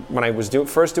 like, when I was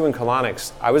first doing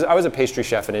colonics, I was a pastry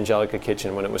chef at Angelica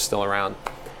Kitchen when it was still around.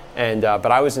 And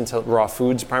but I was into raw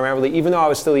foods primarily, even though I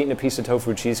was still eating a piece of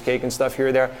tofu cheesecake and stuff here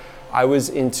or there. I was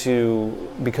into,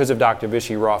 because of Dr.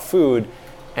 Vishy, raw food,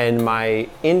 and my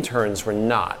interns were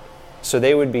not. So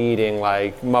they would be eating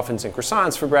like muffins and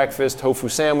croissants for breakfast, tofu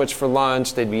sandwich for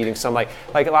lunch. They'd be eating some like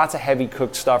lots of heavy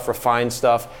cooked stuff, refined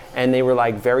stuff, and they were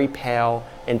like very pale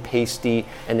and pasty,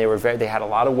 and they had a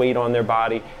lot of weight on their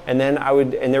body. And then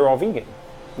and they were all vegan.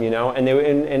 You know, and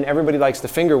everybody likes the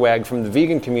finger wag from the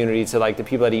vegan community to like the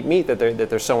people that eat meat that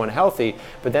they're so unhealthy.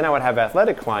 But then I would have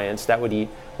athletic clients that would eat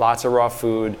lots of raw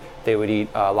food. They would eat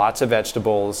lots of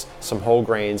vegetables, some whole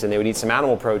grains, and they would eat some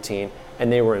animal protein. And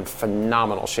they were in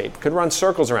phenomenal shape. Could run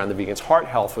circles around the vegans. Heart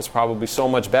health was probably so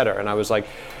much better. And I was like,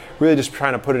 really just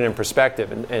trying to put it in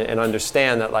perspective and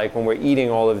understand that, like, when we're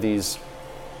eating all of these.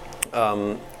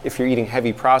 If you're eating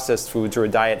heavy processed foods or a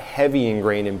diet heavy in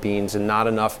grain and beans and not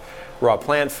enough raw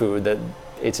plant food, that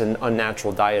it's an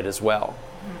unnatural diet as well,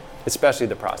 especially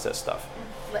the processed stuff.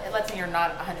 Let's say you're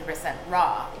not 100%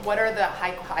 raw. What are the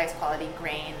highest quality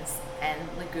grains and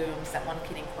legumes that one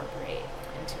can incorporate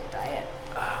into a diet?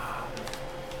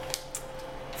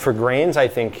 For grains, I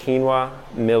think quinoa,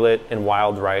 millet, and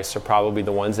wild rice are probably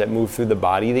the ones that move through the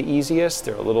body the easiest.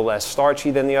 They're a little less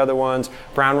starchy than the other ones.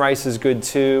 Brown rice is good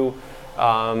too.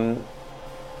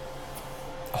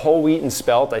 Whole wheat and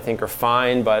spelt, I think, are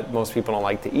fine, but most people don't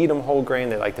like to eat them whole grain.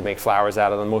 They like to make flours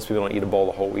out of them. Most people don't eat a bowl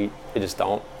of whole wheat. They just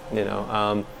don't, you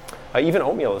know. Even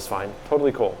oatmeal is fine.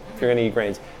 Totally cool if you're going to eat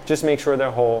grains. Just make sure they're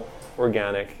whole,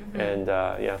 organic, and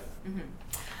yeah.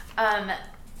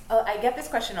 I get this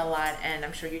question a lot, and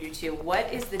I'm sure you do too.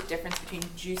 What is the difference between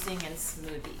juicing and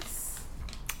smoothies?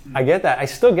 I get that. I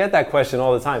still get that question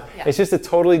all the time. Yeah. It's just a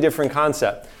totally different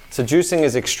concept. So juicing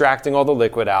is extracting all the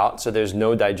liquid out, so there's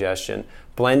no digestion.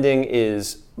 Blending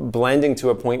is blending to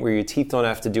a point where your teeth don't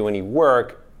have to do any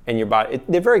work, and your body,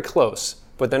 they're very close,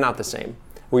 but they're not the same.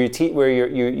 Where your teeth,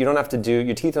 you don't have to do,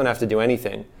 your teeth don't have to do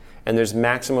anything, and there's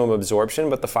maximum absorption,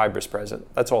 but the fiber's present.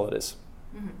 That's all it is.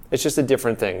 It's just a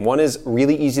different thing. One is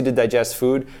really easy to digest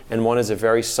food, and one is a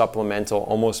very supplemental,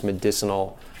 almost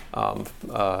medicinal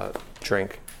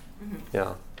drink.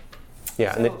 Yeah.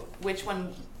 So which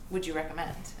one would you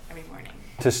recommend every morning?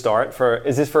 To start,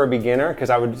 is this for a beginner? Because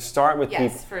I would start with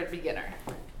Yes, for a beginner.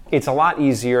 It's a lot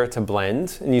easier to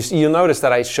blend, and you'll notice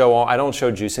that I don't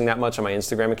show juicing that much on my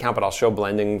Instagram account, but I'll show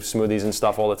blending smoothies and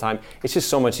stuff all the time. It's just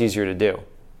so much easier to do,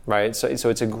 right? So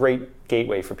it's a great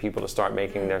gateway for people to start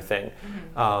making their thing,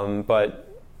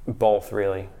 but both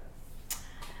really.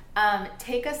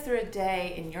 Take us through a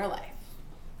day in your life.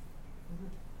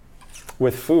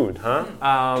 With food,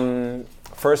 huh?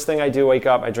 First thing I do, wake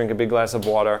up, I drink a big glass of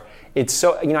water. It's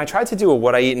so, I tried to do a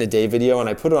what I eat in a day video, and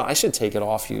I put it on, I should take it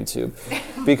off YouTube,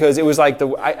 because it was like,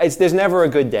 there's never a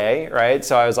good day, right?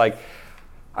 So I was like,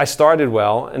 I started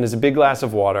well, and there's a big glass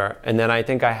of water, and then I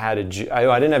think I had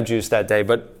I didn't have juice that day,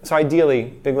 but so ideally,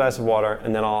 big glass of water,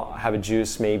 and then I'll have a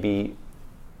juice maybe,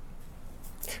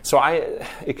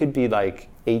 it could be like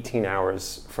 18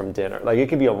 hours from dinner. Like, it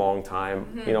could be a long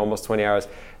time, almost 20 hours.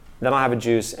 Then I'll have a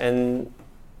juice, and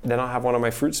then I'll have one of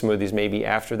my fruit smoothies maybe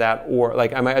after that, or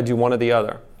like I might do one or the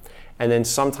other. And then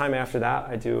sometime after that,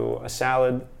 I do a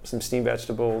salad, some steamed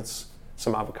vegetables,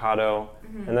 some avocado,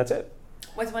 and that's it.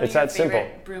 What's one It's of your that simple.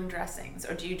 favorite broom dressings,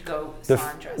 or do you go The,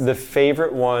 salad dressing? the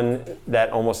favorite one that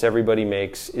almost everybody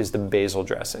makes is the basil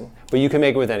dressing. But you can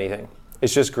make it with anything.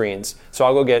 It's just greens. So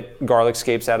I'll go get garlic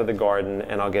scapes out of the garden,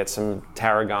 and I'll get some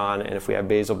tarragon, and if we have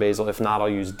basil. If not, I'll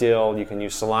use dill. You can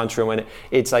use cilantro in it.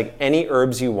 It's like any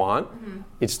herbs you want.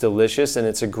 It's delicious, and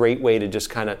it's a great way to just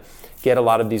kind of get a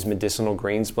lot of these medicinal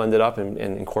greens blended up and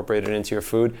incorporate it into your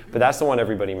food. But that's the one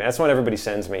everybody makes. That's the one everybody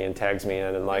sends me and tags me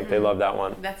in, and like they love that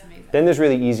one. That's amazing. Then there's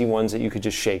really easy ones that you could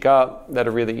just shake up that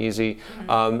are really easy.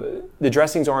 The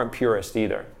dressings aren't purist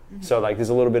either. So like there's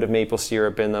a little bit of maple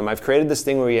syrup in them. I've created this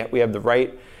thing where we have the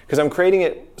right, because I'm creating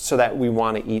it so that we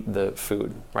want to eat the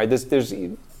food, right? There's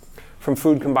from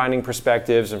food combining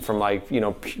perspectives and from like,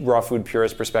 raw food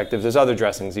purist perspectives, there's other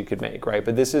dressings you could make, right?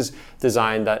 But this is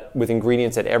designed that with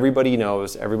ingredients that everybody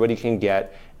knows, everybody can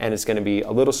get, and it's going to be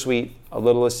a little sweet, a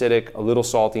little acidic, a little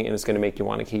salty, and it's going to make you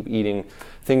want to keep eating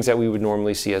things that we would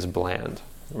normally see as bland,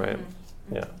 right?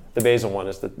 Yeah. The basil one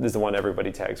is the one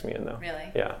everybody tags me in though.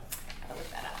 Really? Yeah. I'll look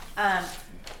that up.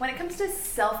 When it comes to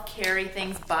self-care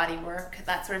things, body work,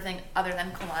 that sort of thing, other than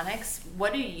colonics,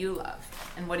 what do you love?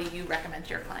 And what do you recommend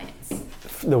to your clients?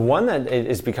 The one that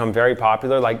has become very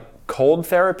popular, like cold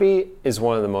therapy, is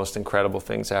one of the most incredible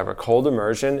things ever. Cold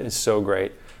immersion is so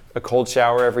great. A cold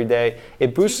shower every day.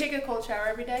 It boosts. Do you take a cold shower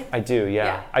every day? I do,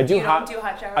 yeah. I do. You don't do a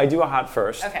hot shower? I do a hot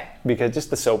first. Okay. Because just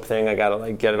the soap thing, I gotta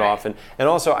like get it off, and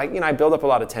also I build up a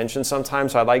lot of tension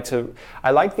sometimes. So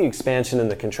I like the expansion and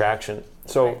the contraction.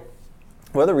 So.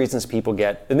 One of the reasons people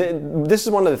get, and this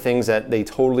is one of the things that they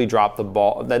totally dropped the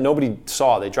ball, that nobody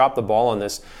saw. They dropped the ball on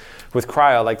this with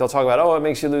cryo. Like they'll talk about, it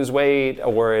makes you lose weight,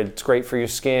 or it's great for your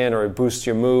skin, or it boosts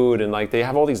your mood, and like they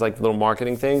have all these like little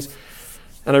marketing things.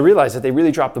 And I realized that they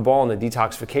really dropped the ball on the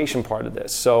detoxification part of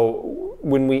this. So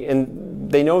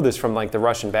and they know this from like the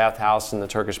Russian bathhouse and the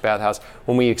Turkish bathhouse,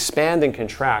 when we expand and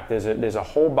contract, there's a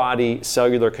whole body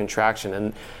cellular contraction,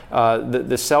 and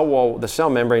the cell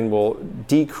membrane will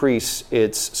decrease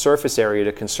its surface area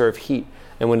to conserve heat.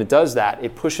 And when it does that,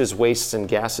 it pushes wastes and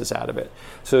gases out of it.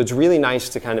 So it's really nice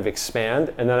to kind of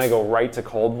expand, and then I go right to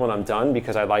cold when I'm done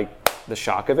because I like the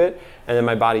shock of it, and then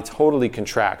my body totally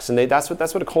contracts. And that's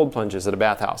what a cold plunge is at a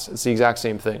bathhouse. It's the exact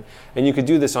same thing. And you could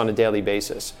do this on a daily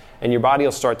basis, and your body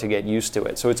will start to get used to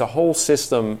it. So it's a whole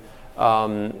system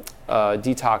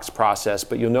detox process,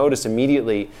 but you'll notice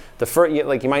immediately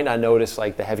you might not notice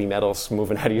like the heavy metals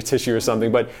moving out of your tissue or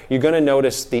something, but you're going to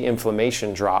notice the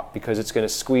inflammation drop because it's going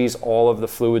to squeeze all of the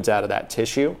fluids out of that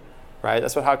tissue, right?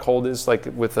 That's what hot cold is like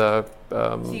with a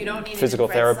so you don't need physical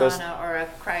an infrared therapist sauna or a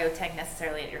cryo tank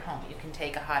necessarily at your home. You can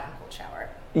take a hot and cold shower.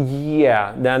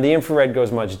 Yeah. Now the infrared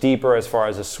goes much deeper as far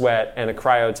as a sweat, and a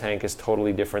cryo tank is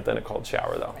totally different than a cold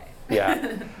shower, though. Right.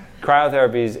 Yeah.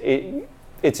 Cryotherapy is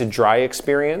it's a dry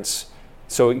experience,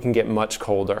 so it can get much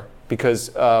colder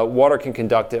because water can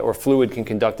conduct it, or fluid can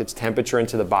conduct its temperature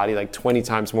into the body like 20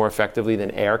 times more effectively than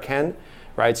air can,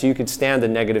 right? So you could stand at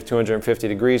negative 250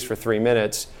 degrees for 3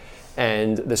 minutes,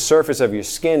 and the surface of your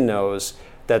skin knows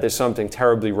that there's something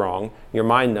terribly wrong. Your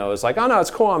mind knows, like, oh no,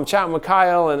 it's cool, I'm chatting with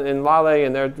Kyle and Lale,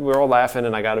 and we're all laughing,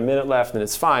 and I got a minute left, and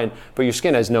it's fine, but your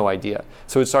skin has no idea.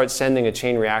 So it starts sending a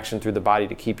chain reaction through the body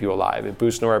to keep you alive. It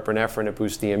boosts norepinephrine, it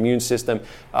boosts the immune system,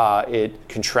 it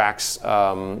contracts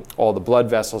all the blood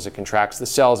vessels, it contracts the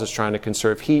cells, it's trying to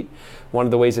conserve heat. One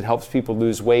of the ways it helps people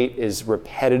lose weight is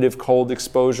repetitive cold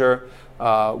exposure.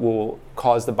 Will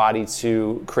cause the body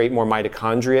to create more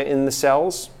mitochondria in the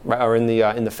cells, or in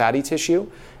the fatty tissue,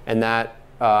 and that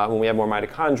when we have more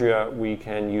mitochondria, we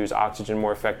can use oxygen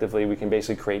more effectively. We can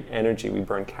basically create energy. We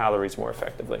burn calories more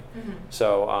effectively. Mm-hmm.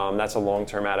 So that's a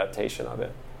long-term adaptation of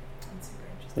it. That's super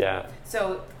interesting. Yeah.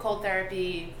 So cold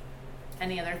therapy,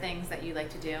 any other things that you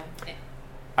like to do?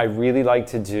 I really like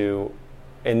to do,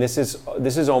 and this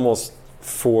is almost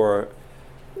for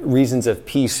reasons of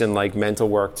peace and like mental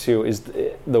work too, is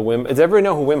the Wim. Does everybody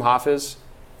know who Wim Hof is?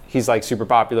 He's like super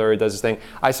popular, he does his thing.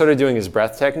 I started doing his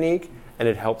breath technique, and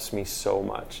it helps me so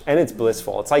much. And it's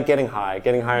blissful. It's like getting high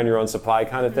on your own supply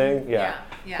kind of thing. Yeah.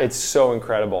 It's so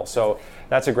incredible. So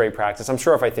that's a great practice. I'm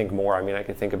sure if I think more, I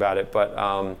could think about it. But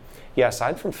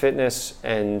aside from fitness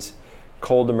and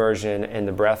cold immersion and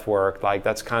the breath work, like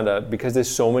that's kind of, because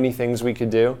there's so many things we could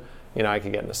do. I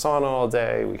could get in the sauna all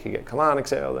day. We could get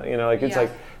colonics all day. It's like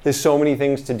there's so many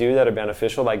things to do that are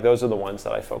beneficial. Like those are the ones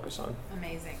that I focus on.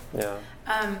 Amazing. Yeah.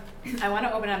 I want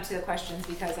to open up to the questions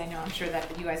because I'm sure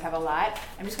that you guys have a lot.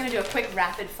 I'm just going to do a quick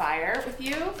rapid fire with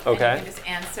you. Okay. And you can just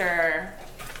answer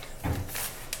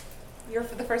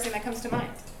the first thing that comes to mind.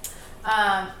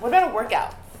 What about a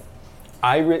workout?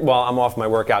 Well, I'm off my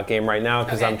workout game right now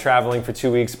because Okay. I'm traveling for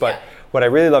 2 weeks. But Yeah. what I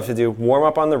really love to do, warm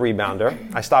up on the rebounder.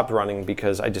 I stopped running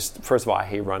because first of all, I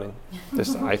hate running. I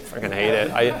freaking hate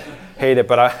it. I hate it.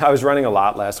 But I was running a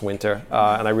lot last winter,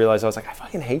 and I realized I was like, I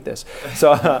fucking hate this.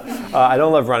 So I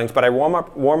don't love running, but I warm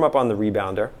up on the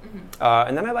rebounder,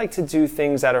 and then I like to do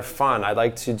things that are fun. I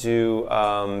like to do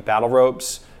battle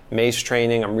ropes. Mace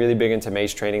training. I'm really big into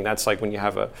mace training. That's like when you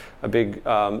have a big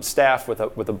staff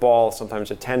with a ball,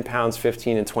 sometimes at 10 pounds,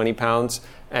 15 and 20 pounds,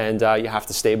 and you have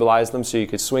to stabilize them so you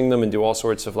could swing them and do all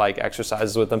sorts of like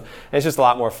exercises with them. And it's just a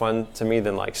lot more fun to me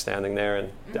than like standing there. And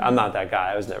I'm not that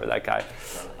guy. I was never that guy.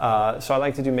 So I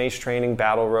like to do mace training,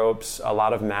 battle ropes, a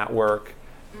lot of mat work,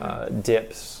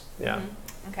 dips. Yeah.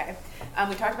 Okay.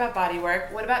 We talked about body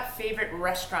work. What about favorite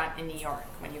restaurant in New York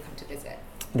when you come to visit?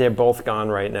 They're both gone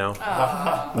right now.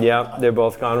 Oh. Yeah, they're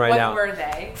both gone right now. What were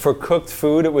they? For cooked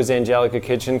food, it was Angelica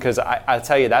Kitchen because I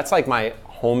tell you, that's like my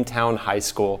hometown high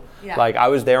school. Yeah. Like I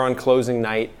was there on closing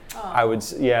night. Oh.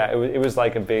 It was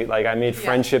like a big, like I made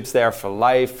friendships there for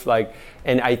life. Like,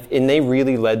 and they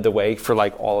really led the way for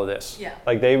like all of this. Yeah.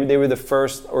 Like they were the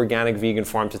first organic vegan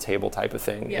farm to table type of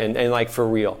thing. Yeah. And like for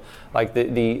real, like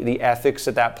the ethics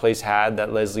that place had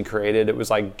that Leslie created, it was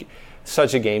like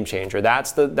such a game changer.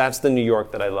 That's the New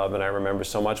York that I love and I remember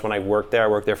so much when I worked there. I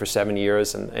worked there for 7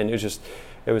 years and it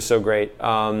was so great.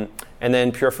 And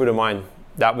then Pure Food and Wine.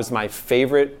 That was my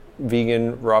favorite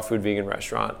raw food vegan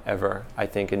restaurant ever, I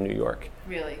think, in New York.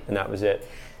 Really? And that was it.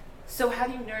 So how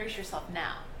do you nourish yourself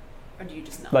now? Or do you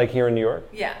just know? Like here in New York?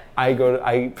 Yeah. I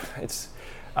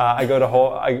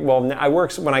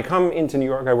work, when I come into New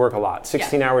York, I work a lot,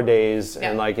 16-hour days,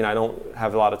 and I don't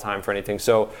have a lot of time for anything.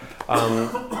 So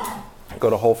I go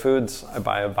to Whole Foods, I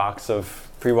buy a box of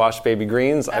pre-washed baby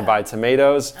greens, I buy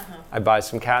tomatoes, I buy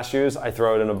some cashews, I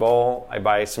throw it in a bowl, I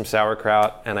buy some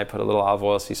sauerkraut, and I put a little olive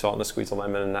oil, sea salt, and a squeeze of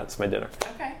lemon, and that's my dinner.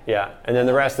 Okay. Yeah, and then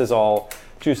the rest is all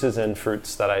juices and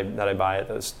fruits that I buy at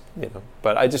those,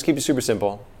 But I just keep it super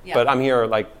simple. Yeah. But I'm here,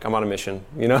 like, I'm on a mission.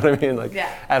 You know what I mean? Like,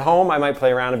 at home, I might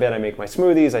play around a bit. I make my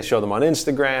smoothies. I show them on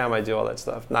Instagram. I do all that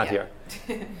stuff. Not here.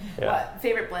 What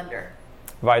favorite blender?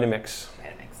 Vitamix.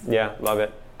 Vitamix. Yeah, love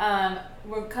it.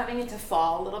 We're coming into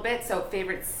fall a little bit, so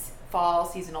favorite fall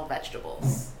seasonal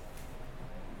vegetables.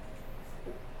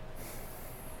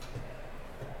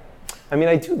 I mean,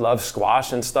 I do love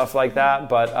squash and stuff like that,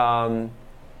 but I'm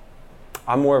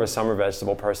more of a summer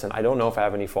vegetable person. I don't know if I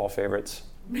have any fall favorites.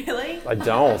 Really? I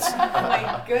don't. Oh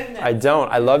my goodness. I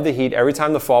don't. I love the heat. Every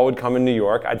time the fall would come in New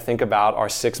York, I'd think about our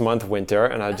 6-month winter,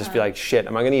 and I'd just be like, shit,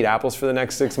 am I going to eat apples for the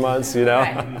next 6 months,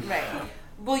 Right.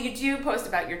 Well, you do post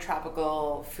about your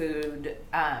tropical food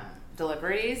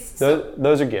deliveries.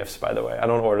 Those are gifts, by the way. I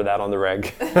don't order that on the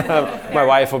reg. My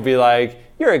wife will be like,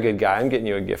 you're a good guy. I'm getting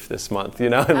you a gift this month,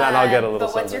 and then I'll get a little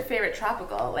But what's something. your favorite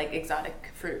tropical, like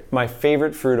exotic fruit? My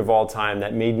favorite fruit of all time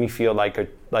that made me feel like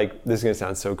this is going to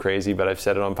sound so crazy, but I've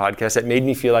said it on podcasts, that made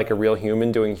me feel like a real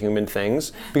human doing human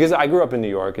things. Because I grew up in New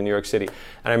York City.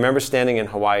 And I remember standing in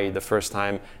Hawaii the first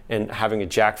time and having a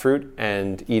jackfruit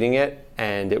and eating it.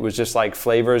 And it was just like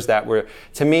flavors that were,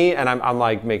 to me, and I'm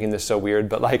like making this so weird,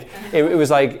 but like, it was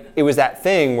that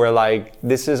thing where like,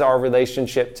 this is our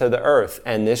relationship to the earth.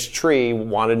 And this tree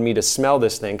wanted me to smell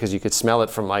this thing because you could smell it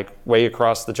from like way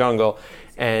across the jungle.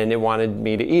 And it wanted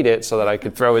me to eat it so that I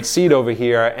could throw its seed over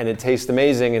here and it tastes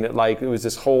amazing. And it was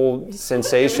this whole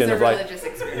sensation of like,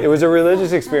 it was a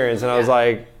religious experience. And I was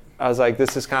like,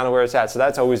 this is kind of where it's at. So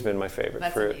that's always been my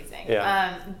favorite fruit. That's amazing.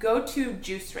 Yeah. Go-to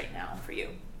juice right now for you?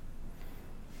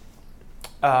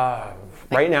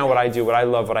 Right now, what I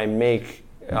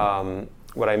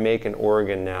make in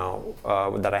Oregon now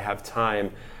that I have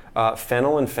time,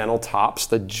 fennel and fennel tops,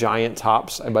 the giant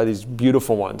tops. I buy these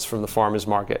beautiful ones from the farmer's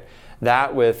market.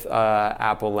 That with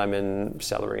apple, lemon,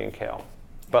 celery, and kale.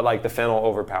 But like the fennel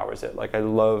overpowers it. Like I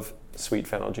love sweet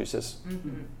fennel juices.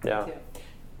 Mm-hmm. Yeah.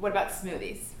 What about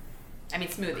smoothies? I mean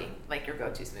smoothie, like your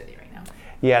go-to smoothie right now.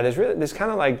 Yeah, there's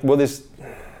kind of like,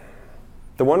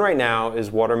 the one right now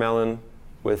is watermelon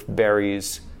with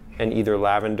berries and either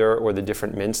lavender or the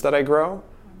different mints that I grow.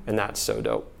 And that's so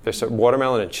dope.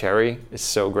 Watermelon and cherry is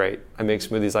so great. I make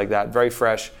smoothies like that, very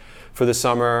fresh. For the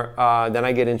summer, then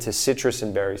I get into citrus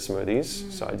and berry smoothies.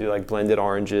 So I do like blended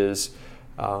oranges.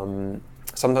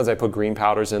 Sometimes I put green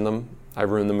powders in them. I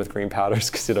ruin them with green powders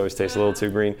because it always tastes a little too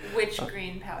green. Which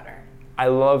green powder? I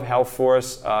love Health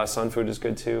Force. Sun Food is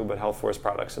good too, but Health Force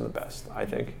products are the best, I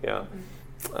think. Yeah.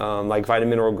 Like Vitamin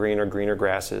Mineral Green or Greener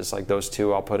Grasses, like those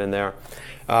two I'll put in there.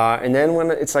 And then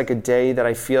when it's like a day that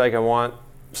I feel like I want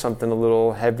something a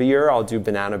little heavier, I'll do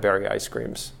banana berry ice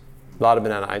creams. A lot of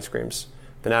banana ice creams.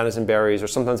 Bananas and berries, or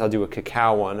sometimes I'll do a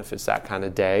cacao one if it's that kind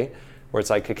of day. where it's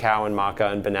like cacao and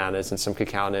maca and bananas and some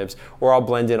cacao nibs. Or I'll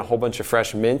blend in a whole bunch of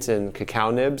fresh mint and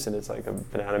cacao nibs, and it's like a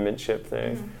banana mint chip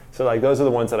thing. Mm-hmm. So like those are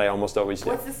the ones that I almost always do.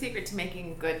 What's the secret to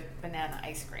making good banana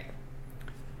ice cream?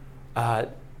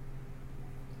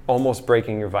 Almost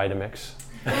breaking your Vitamix.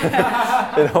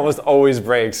 It almost always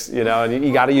breaks, and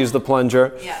you got to use the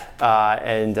plunger.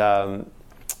 Yeah.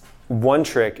 One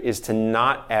trick is to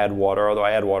not add water, although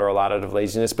I add water a lot out of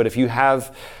laziness. But if you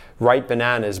have ripe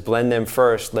bananas, blend them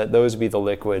first, let those be the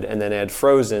liquid, and then add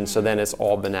frozen, so then it's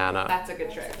all banana. That's a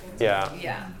good trick. Yeah.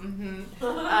 Yeah.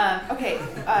 Mm-hmm. Okay.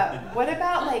 What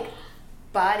about like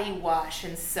body wash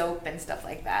and soap and stuff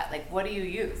like that? Like, what do you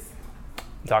use?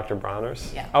 Dr.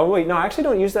 Bronner's? Yeah. Oh, wait, no, I actually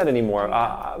don't use that anymore.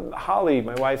 Holly,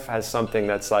 my wife, has something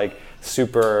that's like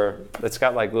it's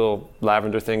got like little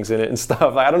lavender things in it and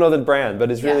stuff. I don't know the brand,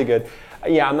 but it's really good.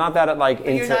 Yeah, I'm not that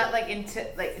into... You're not like into,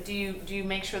 like, do you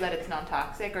make sure that it's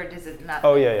non-toxic, or does it not?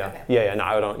 Oh, yeah. Okay. Yeah, no,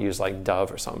 I don't use like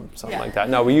Dove or something like that.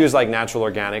 No, we use like natural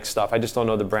organic stuff. I just don't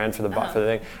know the brand for the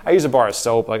thing. I use a bar of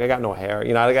soap. Like, I got no hair.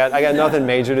 I got nothing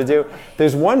major to do.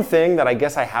 There's one thing that I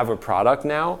guess I have a product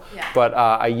now, but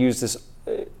I use this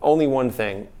only one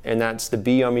thing, and that's the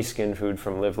Be Yummy Skin Food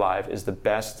from Live Live is the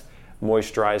best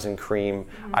moisturizing cream.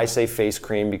 Mm-hmm. I say face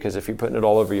cream because if you're putting it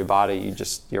all over your body,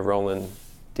 you're rolling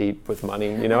deep with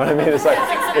money. You know what I mean? It's like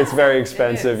it's very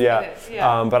expensive. It is.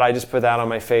 But I just put that on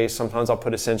my face. Sometimes I'll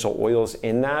put essential oils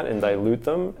in that and dilute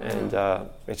them, and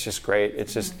it's just great.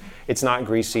 It's just it's not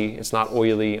greasy. It's not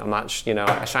oily. I'm not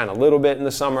I shine a little bit in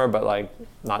the summer, but like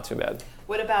not too bad.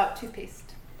 What about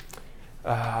toothpaste?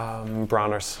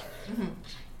 Bronner's. Mm-hmm.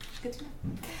 Good to know.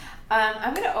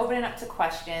 I'm going to open it up to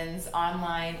questions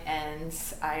online and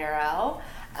IRL.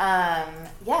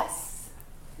 Yes.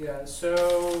 Yeah,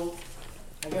 so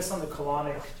I guess on the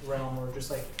colonic realm, or just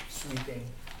like sweeping,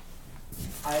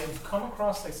 I've come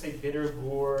across like say bitter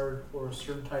gourd or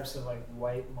certain types of like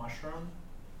white mushroom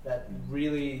that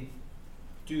really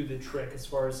do the trick as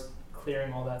far as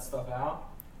clearing all that stuff out.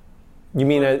 You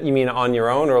mean on your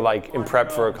own, or like in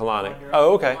prep for a colonic?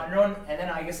 Oh, okay. On your own, and then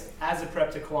I guess as a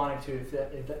prep to colonic too,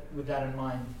 with that in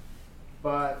mind.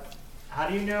 But how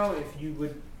do you know if you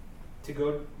would to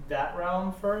go that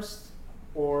realm first,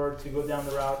 or to go down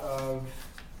the route of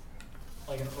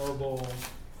like an herbal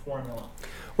formula?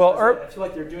 Well, I feel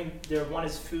like they're one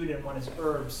is food and one is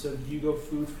herbs. So do you go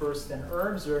food first then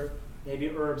herbs, or maybe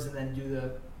herbs and then do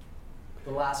the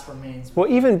last remains? Well,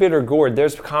 even bitter gourd,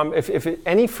 there's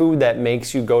any food that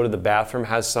makes you go to the bathroom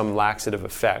has some laxative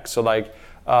effect. So like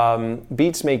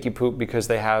beets make you poop because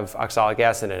they have oxalic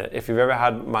acid in it. If you've ever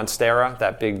had Monstera,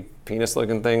 that big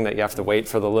penis-looking thing that you have to wait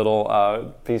for the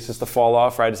little pieces to fall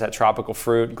off, right? It's that tropical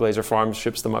fruit. Glazer Farms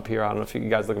ships them up here. I don't know if you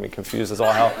guys look at me confused as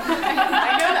all hell.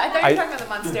 I thought you were talking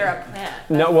about the Monstera plant.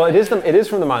 No, well, it is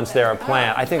from the Monstera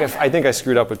plant. I think I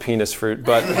screwed up with penis fruit,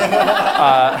 but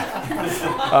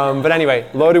but anyway,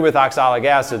 loaded with oxalic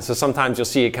acid. So sometimes you'll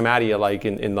see it come out of you like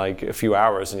in like a few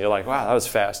hours, and you're like, wow, that was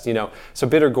fast, So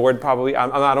bitter gourd probably.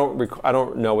 I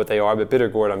don't know what they are, but bitter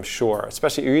gourd, I'm sure.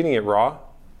 Especially you're eating it raw.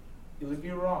 It would be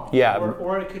raw. Yeah.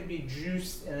 Or it could be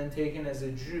juiced and then taken as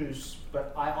a juice.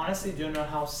 But I honestly don't know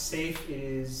how safe it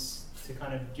is to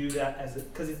kind of do that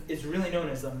because it's really known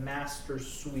as a master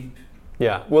sweep.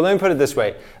 Yeah. Well, let me put it this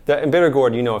way: in bitter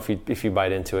gourd, if you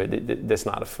bite into it, that's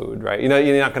not a food, right?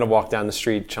 You're not going to walk down the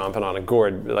street chomping on a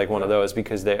gourd like one of those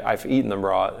because I've eaten them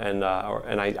raw, and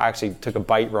I actually took a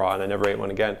bite raw and I never ate one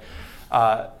again.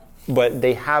 But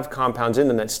they have compounds in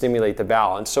them that stimulate the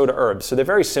bowel, and so do herbs. So they're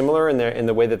very similar in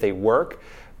the way that they work.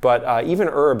 But even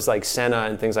herbs like senna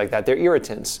and things like that, they're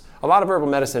irritants. A lot of herbal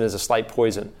medicine is a slight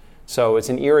poison. So it's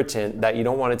an irritant that you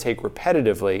don't want to take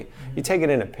repetitively. You take it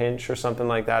in a pinch or something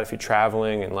like that if you're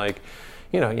traveling and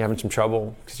you're having some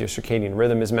trouble because your circadian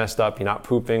rhythm is messed up, you're not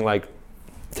pooping,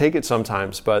 take it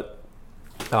sometimes. But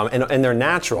and they're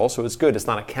natural, so it's good. It's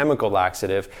not a chemical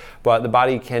laxative, but the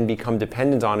body can become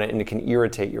dependent on it and it can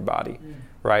irritate your body,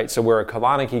 right? So where a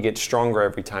colonic, you get stronger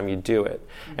every time you do it.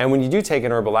 And when you do take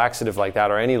an herbal laxative like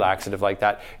that or any laxative like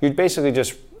that, you're basically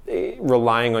just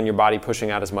relying on your body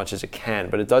pushing out as much as it can,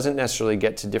 but it doesn't necessarily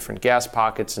get to different gas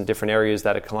pockets and different areas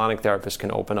that a colonic therapist can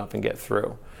open up and get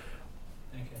through.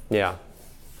 Thank you. Yeah.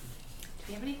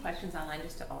 Do you have any questions online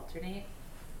just to alternate?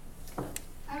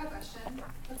 I have a question.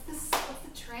 What's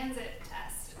the transit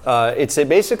test? It's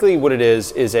basically what it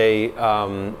is it's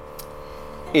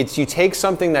you take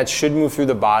something that should move through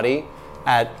the body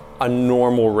at a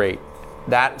normal rate.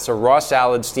 That's a raw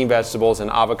salad, steamed vegetables,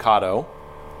 and avocado.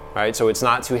 right? So it's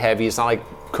not too heavy. It's not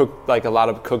like a lot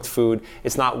of cooked food.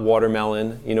 It's not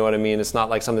watermelon, you know what I mean? It's not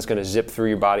like something that's going to zip through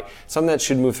your body. Something that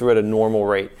should move through at a normal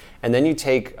rate. And then you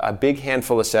take a big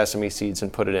handful of sesame seeds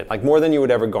and put it in, like more than you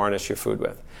would ever garnish your food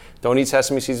with. Don't eat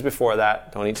sesame seeds before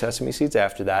that. Don't eat sesame seeds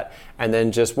after that. And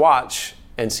then just watch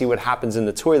and see what happens in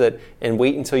the toilet, and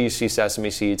wait until you see sesame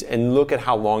seeds and look at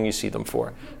how long you see them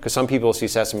for. Because some people see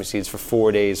sesame seeds for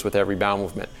 4 days with every bowel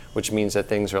movement, which means that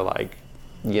things are like,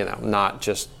 not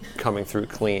just coming through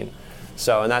clean.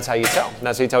 So, and that's how you tell. And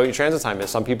that's how you tell what your transit time is.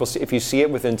 Some people, if you see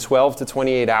it within 12 to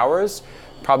 28 hours,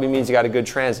 probably means you got a good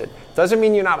transit. Doesn't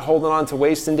mean you're not holding on to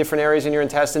waste in different areas in your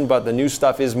intestine, but the new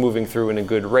stuff is moving through in a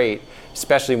good rate,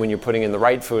 especially when you're putting in the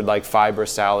right food like fiber,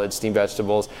 salad, steamed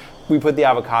vegetables. We put the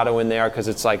avocado in there because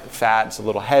it's like fat, it's a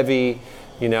little heavy,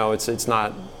 it's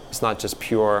not just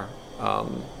pure,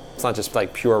 it's not just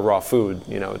like pure raw food,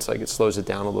 it's like it slows it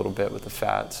down a little bit with the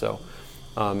fat. So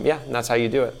and that's how you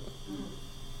do it.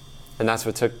 And that's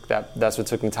what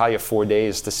took Natalia 4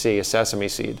 days to see a sesame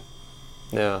seed.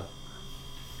 Yeah.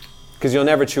 Because you'll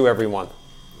never chew every one.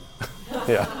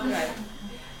 Yeah.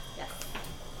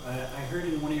 I heard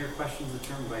in one of your questions the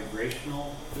term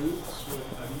vibrational foods.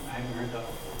 I haven't heard that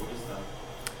before. What is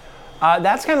that?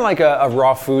 That's kind of like a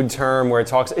raw food term where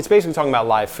it's basically talking about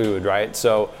live food, right?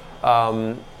 So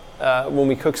when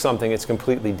we cook something, it's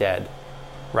completely dead,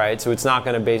 right? So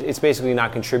it's basically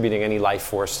not contributing any life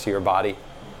force to your body.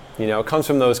 It comes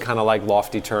from those kind of like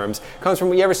lofty terms. It comes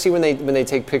from, you ever see when they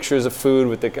take pictures of food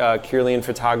with the Kirlian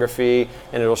photography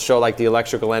and it'll show like the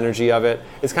electrical energy of it?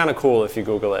 It's kind of cool if you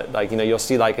Google it. Like, you'll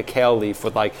see like a kale leaf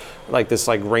with like this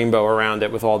like rainbow around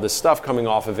it with all this stuff coming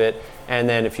off of it. And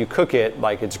then if you cook it,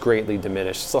 like it's greatly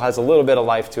diminished. It still has a little bit of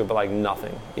life to it, but like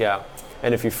nothing. Yeah.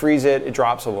 And if you freeze it, it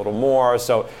drops a little more.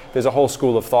 So there's a whole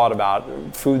school of thought about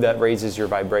food that raises your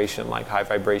vibration, like high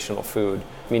vibrational food,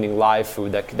 meaning live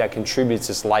food that contributes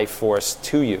this life force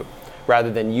to you,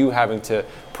 rather than you having to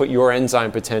put your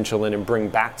enzyme potential in and bring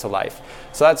back to life.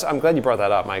 So I'm glad you brought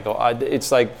that up, Michael.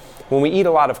 It's like when we eat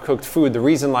a lot of cooked food, the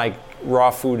reason like raw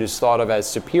food is thought of as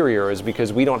superior is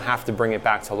because we don't have to bring it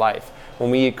back to life. When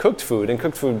we eat cooked food, and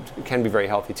cooked food can be very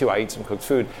healthy too, I eat some cooked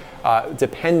food,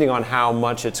 depending on how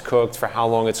much it's cooked, for how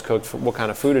long it's cooked, for what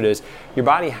kind of food it is, your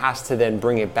body has to then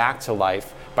bring it back to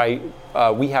life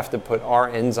we have to put our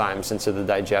enzymes into the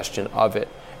digestion of it,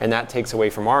 and that takes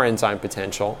away from our enzyme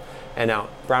potential. And now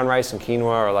brown rice and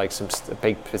quinoa or like some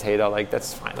baked potato, like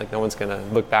that's fine. Like no one's gonna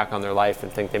look back on their life and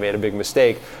think they made a big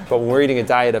mistake. But when we're eating a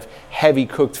diet of heavy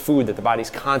cooked food that the body's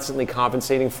constantly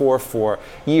compensating for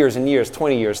years and years,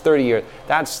 20 years, 30 years,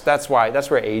 that's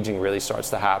where aging really starts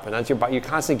to happen. That's you're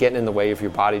constantly getting in the way of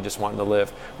your body just wanting to live.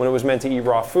 When it was meant to eat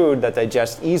raw food that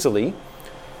digests easily,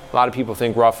 a lot of people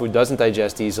think raw food doesn't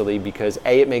digest easily because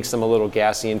A, it makes them a little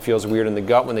gassy and feels weird in the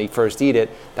gut when they first eat it.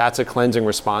 That's a cleansing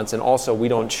response. And also, we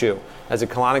don't chew. As a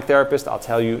colonic therapist, I'll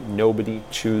tell you, nobody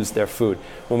chews their food.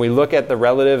 When we look at the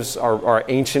relatives, our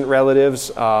ancient relatives,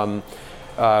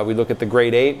 we look at the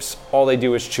great apes, all they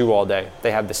do is chew all day.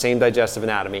 They have the same digestive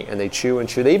anatomy, and they chew and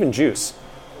chew. They even juice.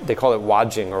 They call it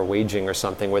waging or waging or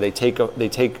something, where they take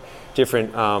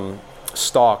different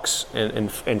stalks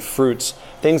and fruits,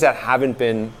 things that haven't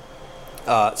been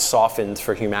softened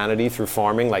for humanity through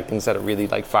farming, like things that are really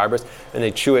like fibrous, and they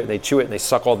chew it and they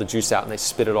suck all the juice out and they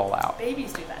spit it all out.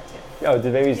 Babies do that too. Oh,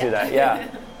 do babies do that? Yeah.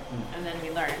 And then we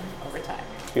learn over time.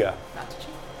 Yeah. Not to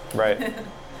chew. Right.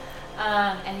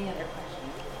 Any other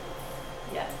questions?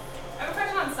 Yes. I have a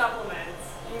question on supplements.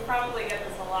 You probably get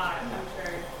this a lot, I'm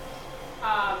sure.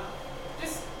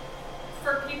 Just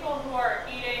for people who are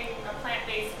eating a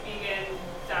plant-based vegan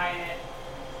diet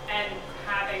and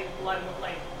having blood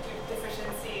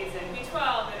deficiencies in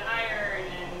B12 and iron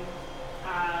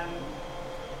and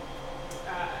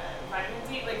vitamin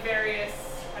D, like various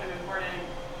kind of important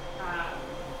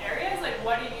areas, like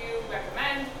what do you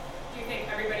recommend? Do you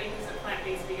think everybody who's a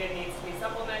plant-based vegan needs to be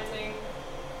supplementing?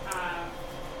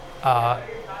 What are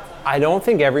your thoughts on that? I don't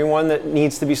think everyone that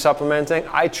needs to be supplementing.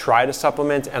 I try to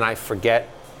supplement and I forget,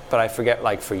 but I forget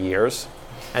like for years.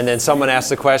 And then someone asks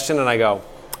the question and I go,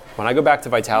 when I go back to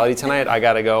Vitality tonight, I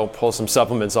got to go pull some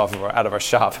supplements out of our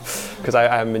shop because I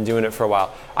haven't been doing it for a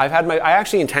while. I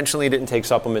actually intentionally didn't take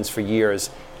supplements for years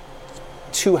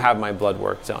to have my blood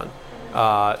work done,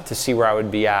 to see where I would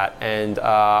be at. And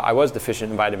I was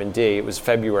deficient in vitamin D. It was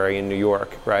February in New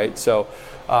York, right? So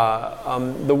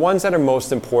the ones that are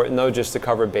most important, though, just to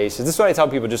cover bases, this is what I tell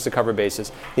people, just to cover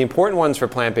bases. The important ones for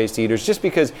plant-based eaters, just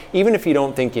because even if you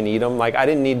don't think you need them, like I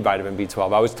didn't need vitamin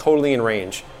B12. I was totally in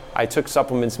range. I took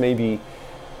supplements maybe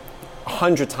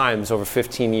 100 times over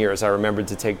 15 years I remembered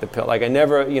to take the pill. Like I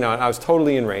never, I was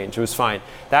totally in range. It was fine.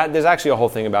 There's actually a whole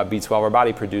thing about B12. Our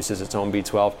body produces its own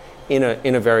B12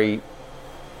 in a very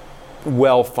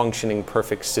well-functioning,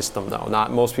 perfect system, though.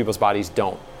 Not most people's bodies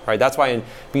don't, right? That's why in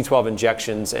B12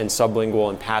 injections and sublingual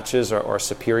and patches are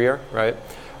superior, right?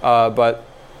 But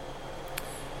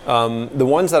the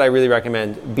ones that I really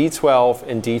recommend, B12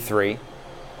 and D3,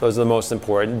 those are the most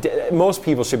important. Most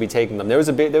people should be taking them. There was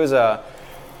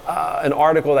an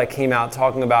article that came out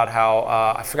talking about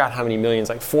how, I forgot how many millions,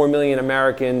 like 4 million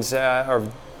Americans are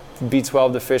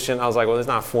B12 deficient. I was like, well, there's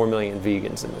not 4 million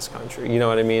vegans in this country. You know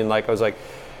what I mean? Like, I was like,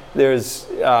 there's,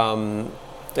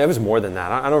 it was more than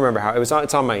that. I don't remember how,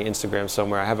 it's on my Instagram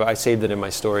somewhere. I saved it in my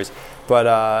stories.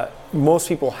 But most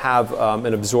people have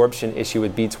an absorption issue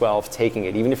with B12 taking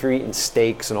it. Even if you're eating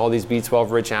steaks and all these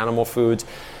B12 rich animal foods,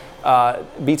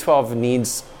 B12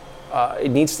 needs,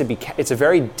 it's a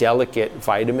very delicate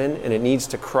vitamin, and it needs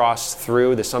to cross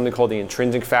through. There's something called the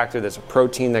intrinsic factor. There's a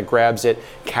protein that grabs it,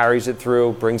 carries it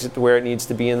through, brings it to where it needs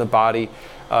to be in the body,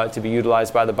 to be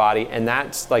utilized by the body, and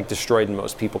that's like destroyed in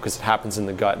most people because it happens in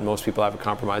the gut, and most people have a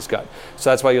compromised gut. So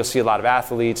that's why you'll see a lot of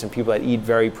athletes and people that eat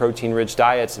very protein-rich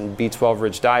diets and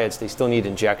B12-rich diets, they still need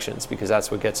injections because that's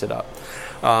what gets it up.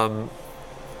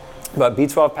 But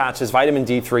B12 patches, vitamin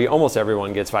D3, almost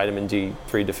everyone gets vitamin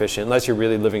D3 deficient, unless you're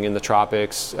really living in the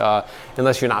tropics,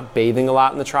 unless you're not bathing a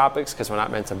lot in the tropics, because we're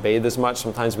not meant to bathe as much.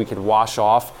 Sometimes we could wash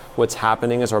off what's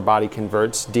happening as our body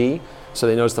converts D. So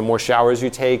they notice the more showers you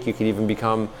take, you could even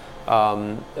become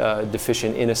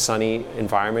deficient in a sunny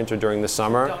environment or during the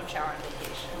summer. Don't shower on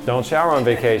vacation. Don't shower on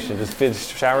vacation.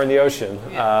 Just shower in the ocean.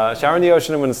 Yeah. Shower in the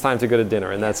ocean when it's time to go to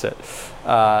dinner, and that's it.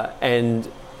 And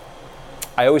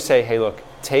I always say, hey, look,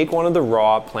 take one of the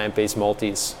raw plant-based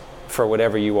multis for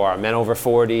whatever you are. Men over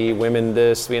 40, women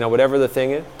this, whatever the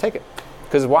thing is, take it.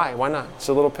 Because why? Why not? It's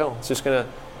a little pill. It's just going to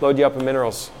load you up in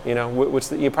minerals.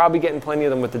 You're probably getting plenty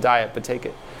of them with the diet, but take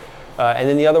it. And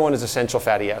then the other one is essential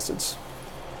fatty acids.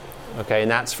 Okay, and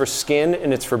that's for skin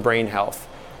and it's for brain health.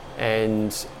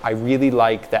 And I really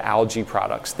like the algae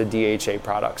products, the DHA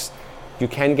products. You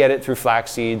can get it through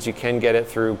flax seeds, you can get it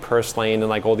through purslane and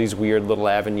like all these weird little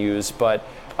avenues, but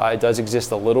it does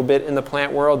exist a little bit in the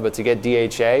plant world. But to get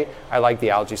DHA, I like the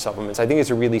algae supplements. I think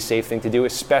it's a really safe thing to do,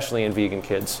 especially in vegan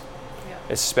kids. Yeah.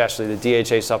 Especially the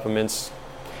DHA supplements.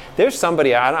 There's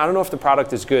somebody, I don't know if the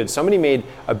product is good, somebody made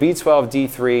a B12,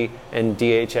 D3, and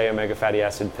DHA omega fatty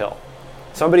acid pill.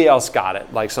 Somebody else got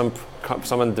it, like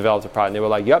someone developed a product, and they were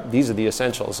like, yep, these are the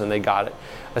essentials, and they got it.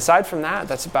 Aside from that,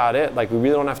 that's about it. Like, we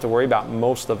really don't have to worry about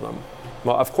most of them.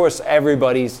 Well, of course,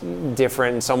 everybody's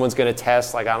different, and someone's going to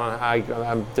test, like,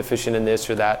 I'm deficient in this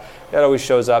or that. That always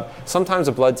shows up. Sometimes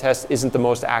a blood test isn't the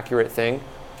most accurate thing.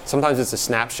 Sometimes it's a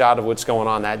snapshot of what's going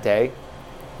on that day.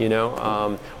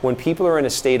 When people are in a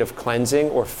state of cleansing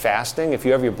or fasting, if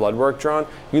you have your blood work drawn,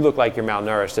 you look like you're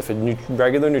malnourished. If a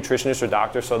regular nutritionist or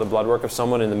doctor saw the blood work of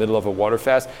someone in the middle of a water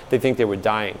fast, they think they were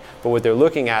dying. But what they're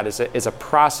looking at is a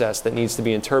process that needs to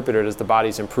be interpreted as the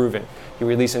body's improving. You're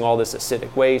releasing all this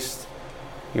acidic waste.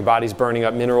 Your body's burning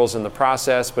up minerals in the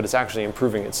process, but it's actually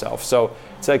improving itself. So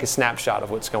it's like a snapshot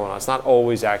of what's going on. It's not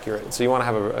always accurate. So you want to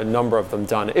have a number of them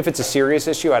done. If it's a serious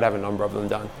issue, I'd have a number of them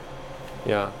done.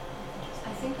 Yeah.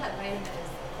 I think that vitamin is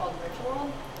called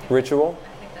Ritual. Ritual? I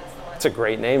think that's the one. It's a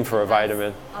great name for a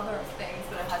vitamin. Other things,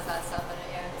 but it has that stuff in it.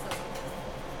 Yeah, it says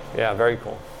it. Yeah, very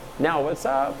cool. Now, what's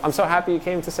up? I'm so happy you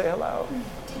came to say hello. Did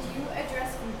you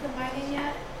address food combining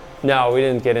yet? No, we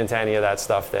didn't get into any of that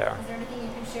stuff there. Is there anything you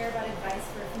can share about advice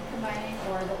for food combining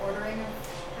or the ordering of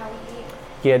how we eat?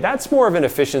 Yeah, that's more of an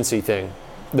efficiency thing,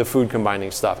 the food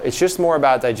combining stuff. It's just more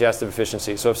about digestive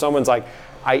efficiency. So if someone's like,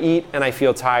 I eat and I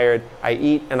feel tired, I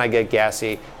eat and I get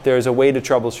gassy, there's a way to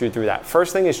troubleshoot through that.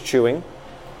 First thing is chewing,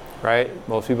 right?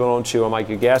 Most people don't chew. I'm like,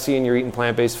 you're gassy and you're eating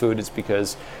plant-based food, it's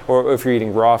because, or if you're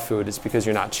eating raw food, it's because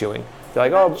you're not chewing. They're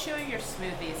like, What oh. about chewing your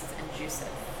smoothies and juices?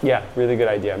 Yeah, really good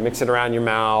idea. Mix it around your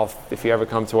mouth. If you ever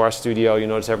come to our studio, you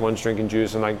notice everyone's drinking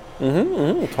juice and like,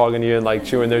 talking to you and like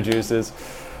chewing their juices.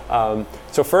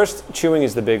 So first, chewing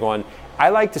is the big one. I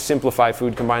like to simplify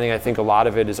food combining. I think a lot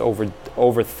of it is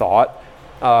overthought.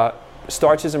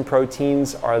 Starches and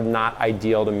proteins are not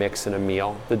ideal to mix in a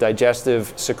meal. The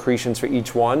digestive secretions for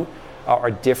each one are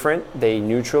different. They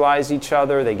neutralize each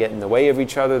other, they get in the way of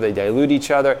each other, they dilute each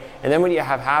other. And then what you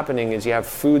have happening is you have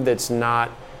food that's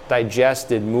not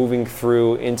digested moving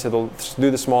through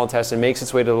the small intestine, makes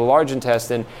its way to the large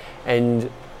intestine,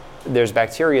 and there's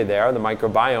bacteria there, the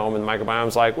microbiome, and the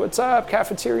microbiome's like, what's up,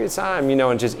 cafeteria time,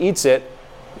 and just eats it,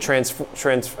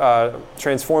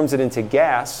 transforms it into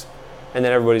gas, and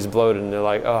then everybody's bloated and they're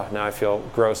like, oh, now I feel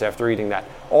gross after eating that.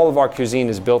 All of our cuisine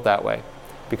is built that way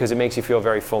because it makes you feel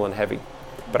very full and heavy.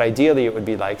 But ideally it would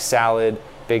be like salad,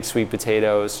 baked sweet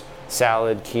potatoes,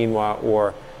 salad, quinoa,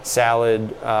 or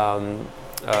salad,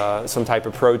 some type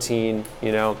of protein,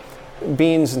 you know.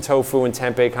 Beans and tofu and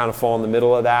tempeh kind of fall in the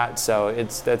middle of that. So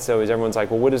that's always, everyone's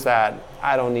like, well, what is that?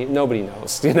 Nobody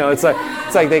knows. You know, it's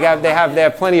like they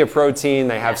have plenty of protein,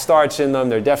 they have starch in them,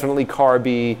 they're definitely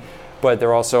carby, but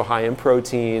they're also high in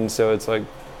protein. So it's like,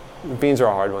 beans are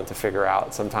a hard one to figure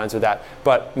out sometimes with that,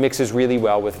 but mixes really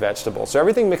well with vegetables. So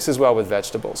everything mixes well with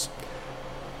vegetables.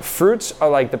 Fruits are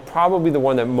like probably the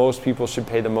one that most people should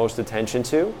pay the most attention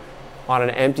to on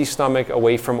an empty stomach,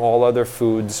 away from all other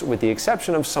foods, with the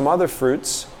exception of some other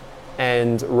fruits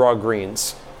and raw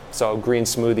greens. So green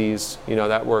smoothies, you know,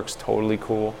 that works totally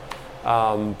cool.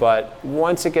 But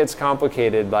once it gets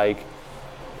complicated, like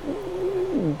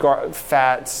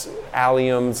fats,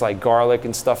 alliums, like garlic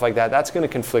and stuff like that, that's going to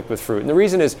conflict with fruit. And the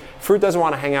reason is fruit doesn't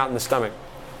want to hang out in the stomach.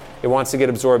 It wants to get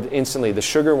absorbed instantly. The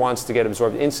sugar wants to get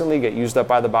absorbed instantly, get used up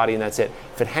by the body, and that's it.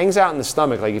 If it hangs out in the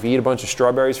stomach, like if you eat a bunch of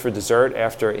strawberries for dessert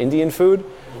after Indian food,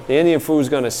 the Indian food is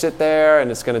going to sit there and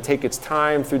it's going to take its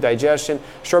time through digestion.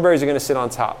 Strawberries are going to sit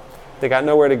on top. They got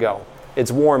nowhere to go.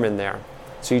 It's warm in there.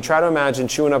 So you try to imagine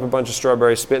chewing up a bunch of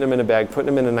strawberries, spitting them in a bag,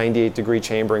 putting them in a 98-degree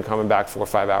chamber, and coming back 4 or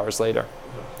 5 hours later.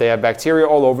 They have bacteria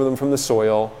all over them from the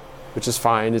soil, which is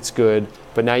fine, it's good,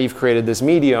 but now you've created this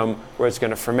medium where it's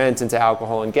going to ferment into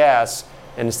alcohol and gas,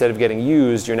 and instead of getting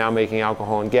used, you're now making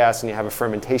alcohol and gas, and you have a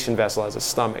fermentation vessel as a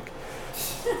stomach.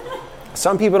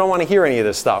 Some people don't want to hear any of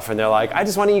this stuff, and they're like, I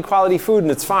just want to eat quality food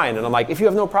and it's fine. And I'm like, if you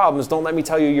have no problems, don't let me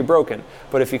tell you you're broken.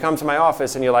 But if you come to my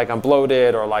office and you're like, I'm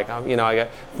bloated, or like, I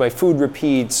get my food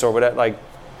repeats, or whatever, like,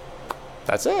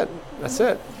 that's it.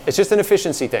 It's just an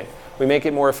efficiency thing. We make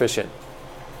it more efficient.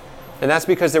 And that's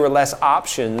because there were less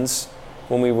options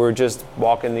when we were just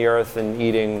walking the earth and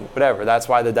eating whatever. That's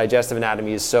why the digestive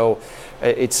anatomy is so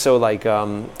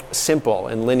simple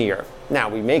and linear. Now,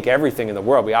 we make everything in the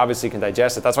world. We obviously can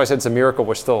digest it. That's why I said it's a miracle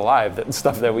we're still alive, that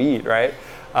stuff that we eat, right?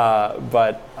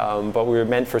 But we were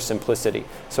meant for simplicity.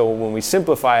 So when we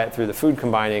simplify it through the food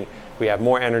combining, we have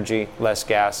more energy, less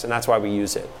gas, and that's why we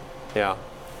use it. Yeah.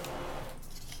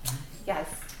 Yes.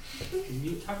 Can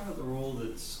you talk about the role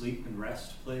that sleep and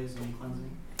rest plays in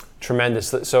cleansing?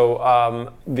 Tremendous.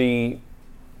 So the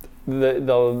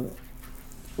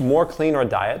more clean our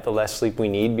diet, the less sleep we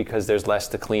need, because there's less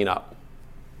to clean up,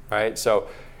 right? So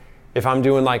if I'm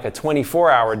doing like a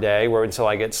 24-hour day where until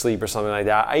I get sleep or something like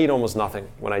that, I eat almost nothing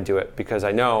when I do it, because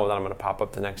I know that I'm going to pop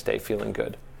up the next day feeling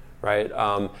good, right?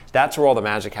 That's where all the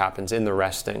magic happens, in the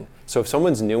resting. So if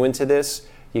someone's new into this,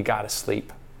 you got to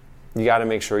sleep. You got to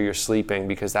make sure you're sleeping,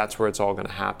 because that's where it's all going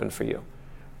to happen for you.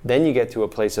 Then you get to a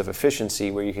place of efficiency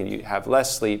where you can have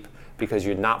less sleep because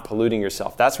you're not polluting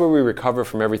yourself. That's where we recover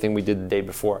from everything we did the day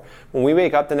before. When we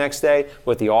wake up the next day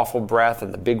with the awful breath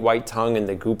and the big white tongue and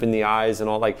the goop in the eyes and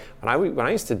all, like when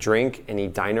I used to drink and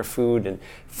eat diner food and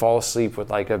fall asleep with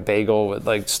like a bagel with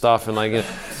like stuff and like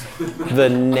the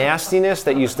nastiness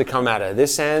that used to come out of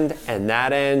this end and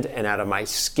that end and out of my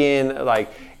skin,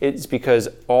 like, it's because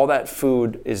all that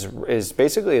food is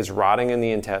basically rotting in the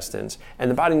intestines,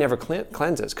 and the body never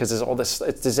cleanses because there's all this,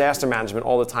 it's disaster management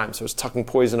all the time. So it's tucking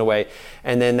poison away,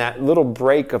 and then that little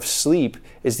break of sleep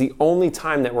is the only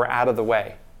time that we're out of the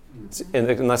way,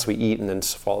 unless we eat and then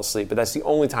fall asleep. But that's the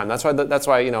only time. That's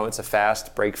why it's a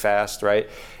fast, break fast, right?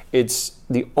 It's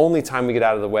the only time we get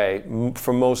out of the way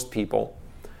for most people.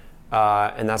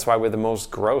 And that's why we're the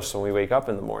most gross when we wake up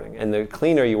in the morning. And the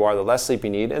cleaner you are, the less sleep you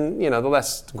need, and the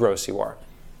less gross you are.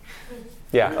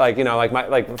 Yeah,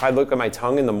 if I look at my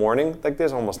tongue in the morning, like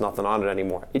there's almost nothing on it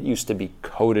anymore. It used to be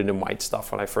coated in white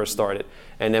stuff when I first started.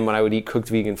 And then when I would eat cooked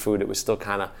vegan food, it was still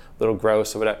kind of a little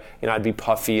gross or whatever. I'd be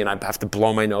puffy and I'd have to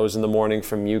blow my nose in the morning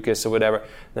from mucus or whatever. And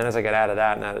then as I get out of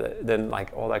that, then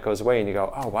like all that goes away and you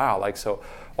go, oh wow, like so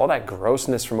all that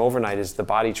grossness from overnight is the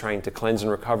body trying to cleanse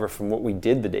and recover from what we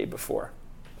did the day before.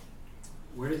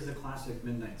 Where does the classic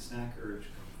midnight snack urge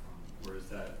come from? Or is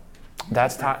that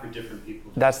for different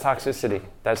people? That's toxicity.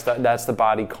 That's the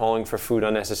body calling for food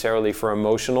unnecessarily for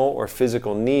emotional or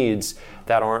physical needs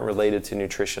that aren't related to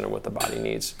nutrition or what the body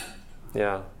needs.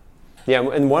 Yeah.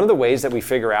 And one of the ways that we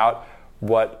figure out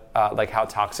what how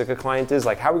toxic a client is,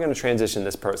 like how are we going to transition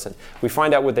this person? We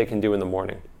find out what they can do in the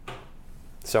morning.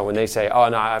 So when they say, oh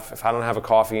no, if I don't have a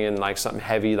coffee and like something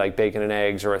heavy like bacon and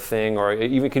eggs or a thing, or it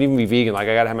could even be vegan, like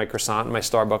I gotta have my croissant and my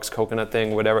Starbucks coconut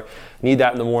thing, whatever, need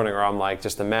that in the morning or I'm like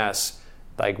just a mess.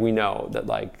 Like we know that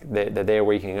that they're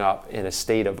waking up in a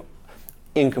state of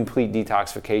incomplete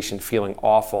detoxification, feeling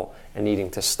awful and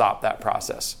needing to stop that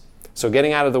process. So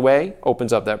getting out of the way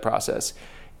opens up that process.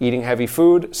 Eating heavy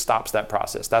food stops that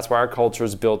process. That's why our culture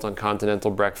is built on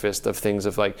continental breakfast of things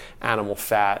of like animal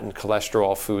fat and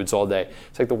cholesterol foods all day.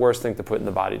 It's like the worst thing to put in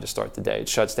the body to start the day. It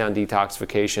shuts down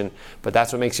detoxification, but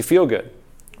that's what makes you feel good,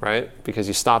 right? Because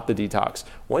you stop the detox.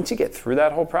 Once you get through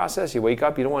that whole process, you wake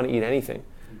up, you don't want to eat anything.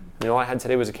 All I had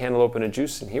today was a cantaloupe and a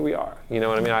juice, and here we are. You know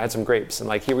what I mean? I had some grapes, and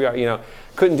like here we are.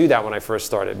 Couldn't do that when I first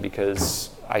started because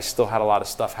I still had a lot of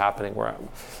stuff happening where I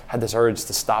had this urge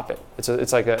to stop it.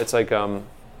 It's like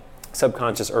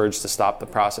subconscious urge to stop the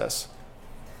process.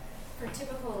 For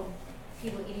typical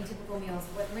people eating typical meals,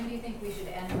 when do you think we should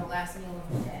end the last meal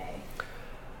of the day?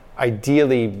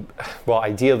 Ideally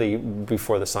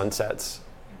before the sun sets.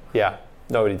 Yeah.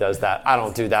 Nobody does that. I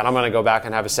don't do that. I'm going to go back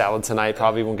and have a salad tonight.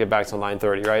 Probably won't get back till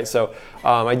 9:30, right? So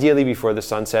ideally before the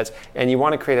sun sets. And you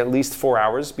want to create at least 4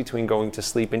 hours between going to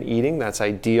sleep and eating. That's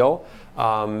ideal.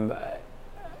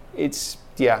 There's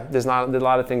not a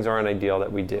lot of things aren't ideal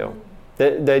that we do.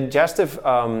 The digestive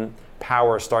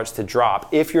power starts to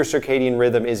drop if your circadian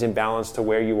rhythm is imbalanced to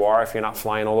where you are, if you're not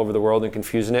flying all over the world and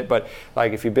confusing it. But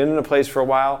like if you've been in a place for a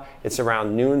while, it's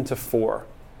around noon to 4.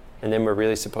 And then we're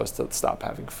really supposed to stop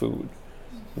having food.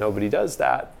 Nobody does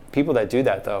that. People that do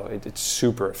that, though, it's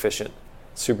super efficient.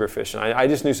 Super efficient. I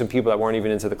just knew some people that weren't even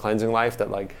into the cleansing life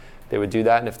that, like, they would do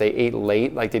that. And if they ate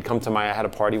late, like, they'd come to I had a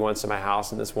party once in my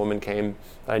house, and this woman came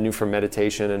that I knew from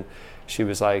meditation, and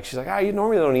she's like, you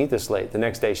normally don't eat this late. The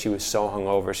next day, she was so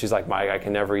hungover. She's like, Mike, I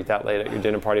can never eat that late at your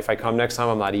dinner party. If I come next time,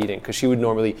 I'm not eating. Because she would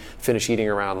normally finish eating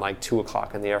around, like, 2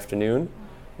 o'clock in the afternoon.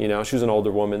 She was an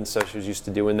older woman, so she was used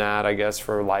to doing that, I guess,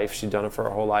 for her life. She'd done it for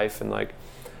her whole life, and, like...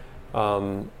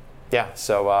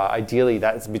 So ideally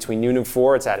that's between noon and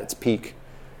 4, it's at its peak.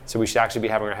 So we should actually be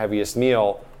having our heaviest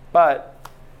meal, but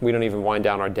we don't even wind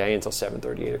down our day until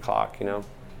 7:30, 8 o'clock, I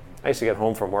used to get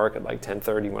home from work at like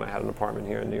 10:30 when I had an apartment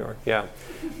here in New York. Yeah.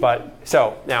 But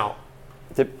so now,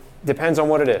 depends on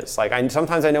what it is. Like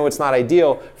sometimes I know it's not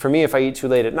ideal. For me, if I eat too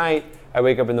late at night, I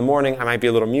wake up in the morning, I might be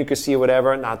a little mucusy or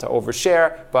whatever, not to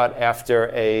overshare, but after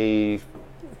a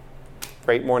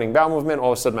great morning bowel movement,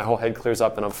 all of a sudden my whole head clears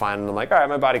up and I'm fine. And I'm like, all right,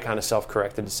 my body kind of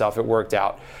self-corrected itself. It worked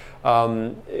out.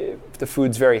 If the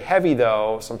food's very heavy,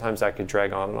 though, sometimes that could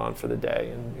drag on and on for the day,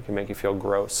 and it can make you feel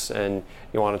gross, and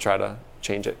you want to try to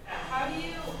change it. How do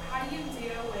you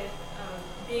deal with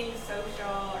being social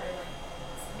or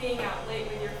like being out late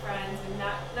with your friends and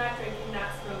not drinking,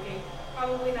 not smoking,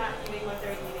 probably not eating what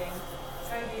they're eating?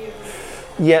 How do you?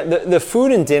 Yeah, the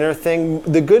food and dinner thing,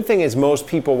 the good thing is most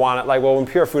people want it, like, well, when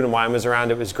Pure Food and Wine was around,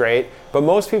 it was great, but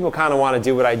most people kind of want to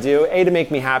do what I do, A, to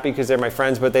make me happy because they're my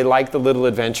friends, but they like the little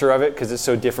adventure of it because it's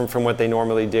so different from what they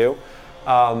normally do.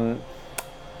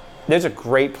 There's a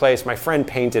great place, my friend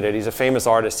painted it, he's a famous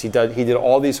artist, he did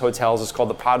all these hotels, it's called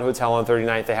the Pod Hotel on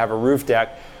 39th, they have a roof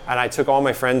deck, and I took all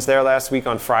my friends there last week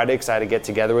on Friday because I had to get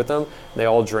together with them. They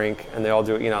all drink, and they all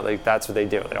do, that's what they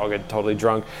do, they all get totally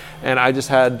drunk, and I just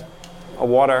had a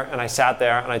water, and I sat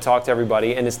there and I talked to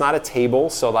everybody, and it's not a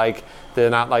table, so like they're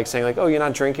not like saying like, oh, you're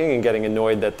not drinking, and getting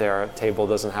annoyed that their table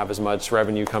doesn't have as much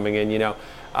revenue coming in, and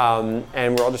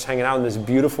we're all just hanging out on this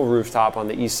beautiful rooftop on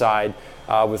the east side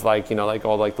with like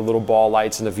all like the little ball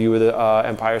lights and the view of the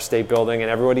Empire State Building,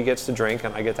 and everybody gets to drink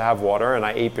and I get to have water, and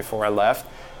I ate before I left,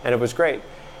 and it was great.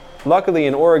 Luckily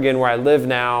in Oregon where I live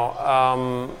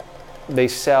now, they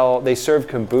serve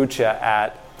kombucha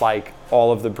at like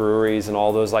all of the breweries and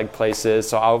all those like places,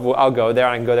 so I'll go there.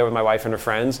 I can go there with my wife and her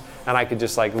friends, and I could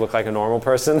just like look like a normal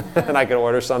person and I could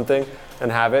order something and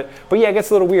have it. But yeah, it gets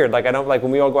a little weird. Like I don't like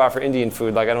when we all go out for Indian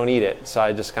food, like I don't eat it. So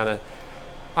I just kind of,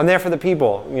 I'm there for the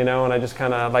people, and I just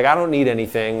kind of like, I don't need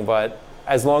anything, but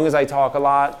as long as I talk a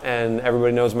lot and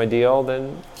everybody knows my deal,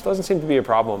 then it doesn't seem to be a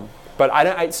problem.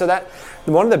 But so that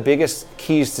one of the biggest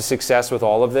keys to success with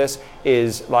all of this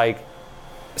is like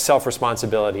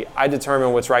self-responsibility. I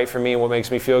determine what's right for me and what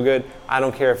makes me feel good. I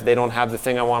don't care if they don't have the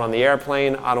thing I want on the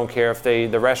airplane. I don't care if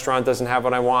the restaurant doesn't have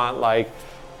what I want. Like,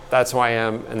 that's who I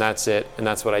am, and that's it, and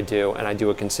that's what I do, and I do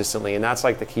it consistently, and that's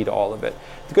like the key to all of it.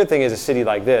 The good thing is a city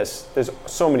like this, there's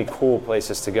so many cool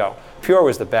places to go. Pure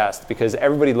was the best because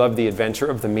everybody loved the adventure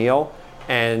of the meal,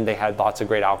 and they had lots of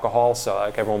great alcohol, so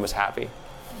like everyone was happy.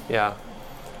 Yeah.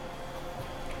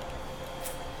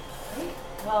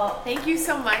 Well, thank you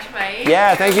so much, Mike.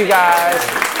 Yeah, thank you guys.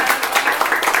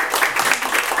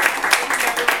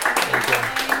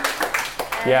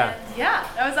 Yeah. Yeah,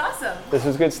 that was awesome. This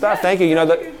was good stuff. Thank you.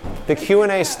 The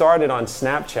Q&A started on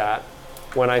Snapchat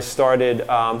when I started.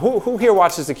 Who here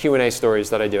watches the Q&A stories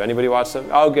that I do? Anybody watch them?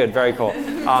 Oh, good. Very cool.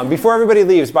 Before everybody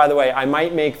leaves, by the way, I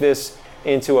might make this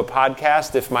into a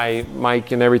podcast if my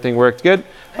mic and everything worked good.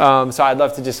 So I'd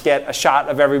love to just get a shot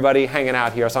of everybody hanging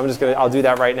out here. So I'll do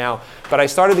that right now. But I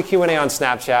started the Q&A on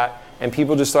Snapchat, and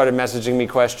people just started messaging me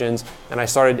questions, and I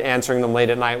started answering them late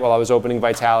at night while I was opening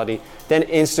Vitality. Then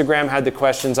Instagram had the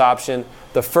questions option.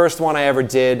 The first one I ever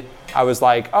did, I was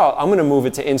like, oh, I'm going to move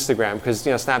it to Instagram because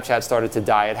Snapchat started to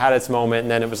die. It had its moment,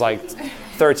 and then it was like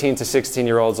 13 to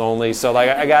 16-year-olds only. So like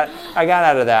I got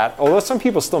out of that. Although some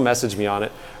people still message me on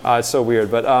it. It's so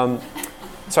weird. But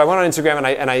so I went on Instagram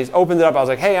and I opened it up. I was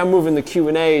like, hey, I'm moving the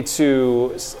Q&A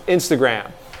to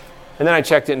Instagram. And then I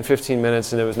checked it in 15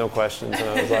 minutes and there was no questions. And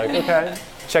I was like, okay.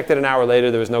 Checked it an hour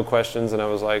later, there was no questions. And I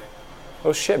was like,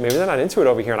 oh shit, maybe they're not into it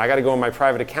over here. And I got to go on my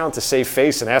private account to save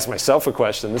face and ask myself a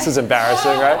question. This is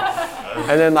embarrassing, right?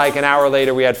 And then like an hour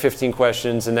later, we had 15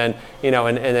 questions. And then,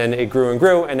 and then it grew and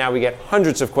grew. And now we get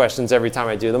hundreds of questions every time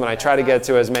I do them. And I try to get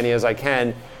to as many as I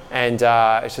can. And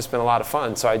it's just been a lot of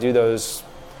fun. So I do those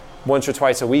once or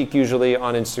twice a week, usually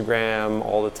on Instagram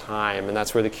all the time. And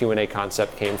that's where the Q&A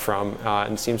concept came from.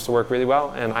 And it seems to work really well.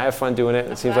 And I have fun doing it.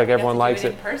 It seems like everyone likes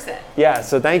it. In person. Yeah,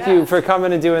 so thank you for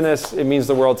coming and doing this. It means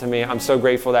the world to me. I'm so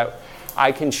grateful that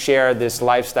I can share this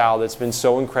lifestyle that's been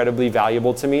so incredibly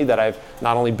valuable to me, that I've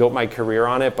not only built my career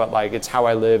on it, but like it's how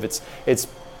I live.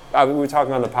 We were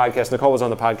talking on the podcast, Nicole was on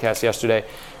the podcast yesterday,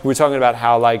 we were talking about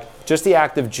how like just the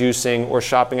act of juicing or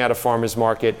shopping at a farmer's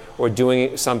market or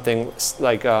doing something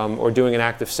like, or doing an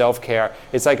act of self-care,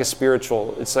 it's like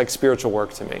spiritual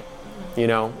work to me.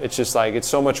 It's just like, it's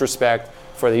so much respect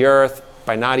for the earth,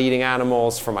 by not eating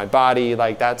animals, for my body,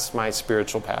 like that's my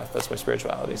spiritual path, that's my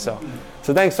spirituality. So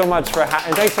thanks so much for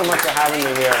having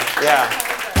me here. Yeah.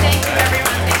 Thank you, everyone.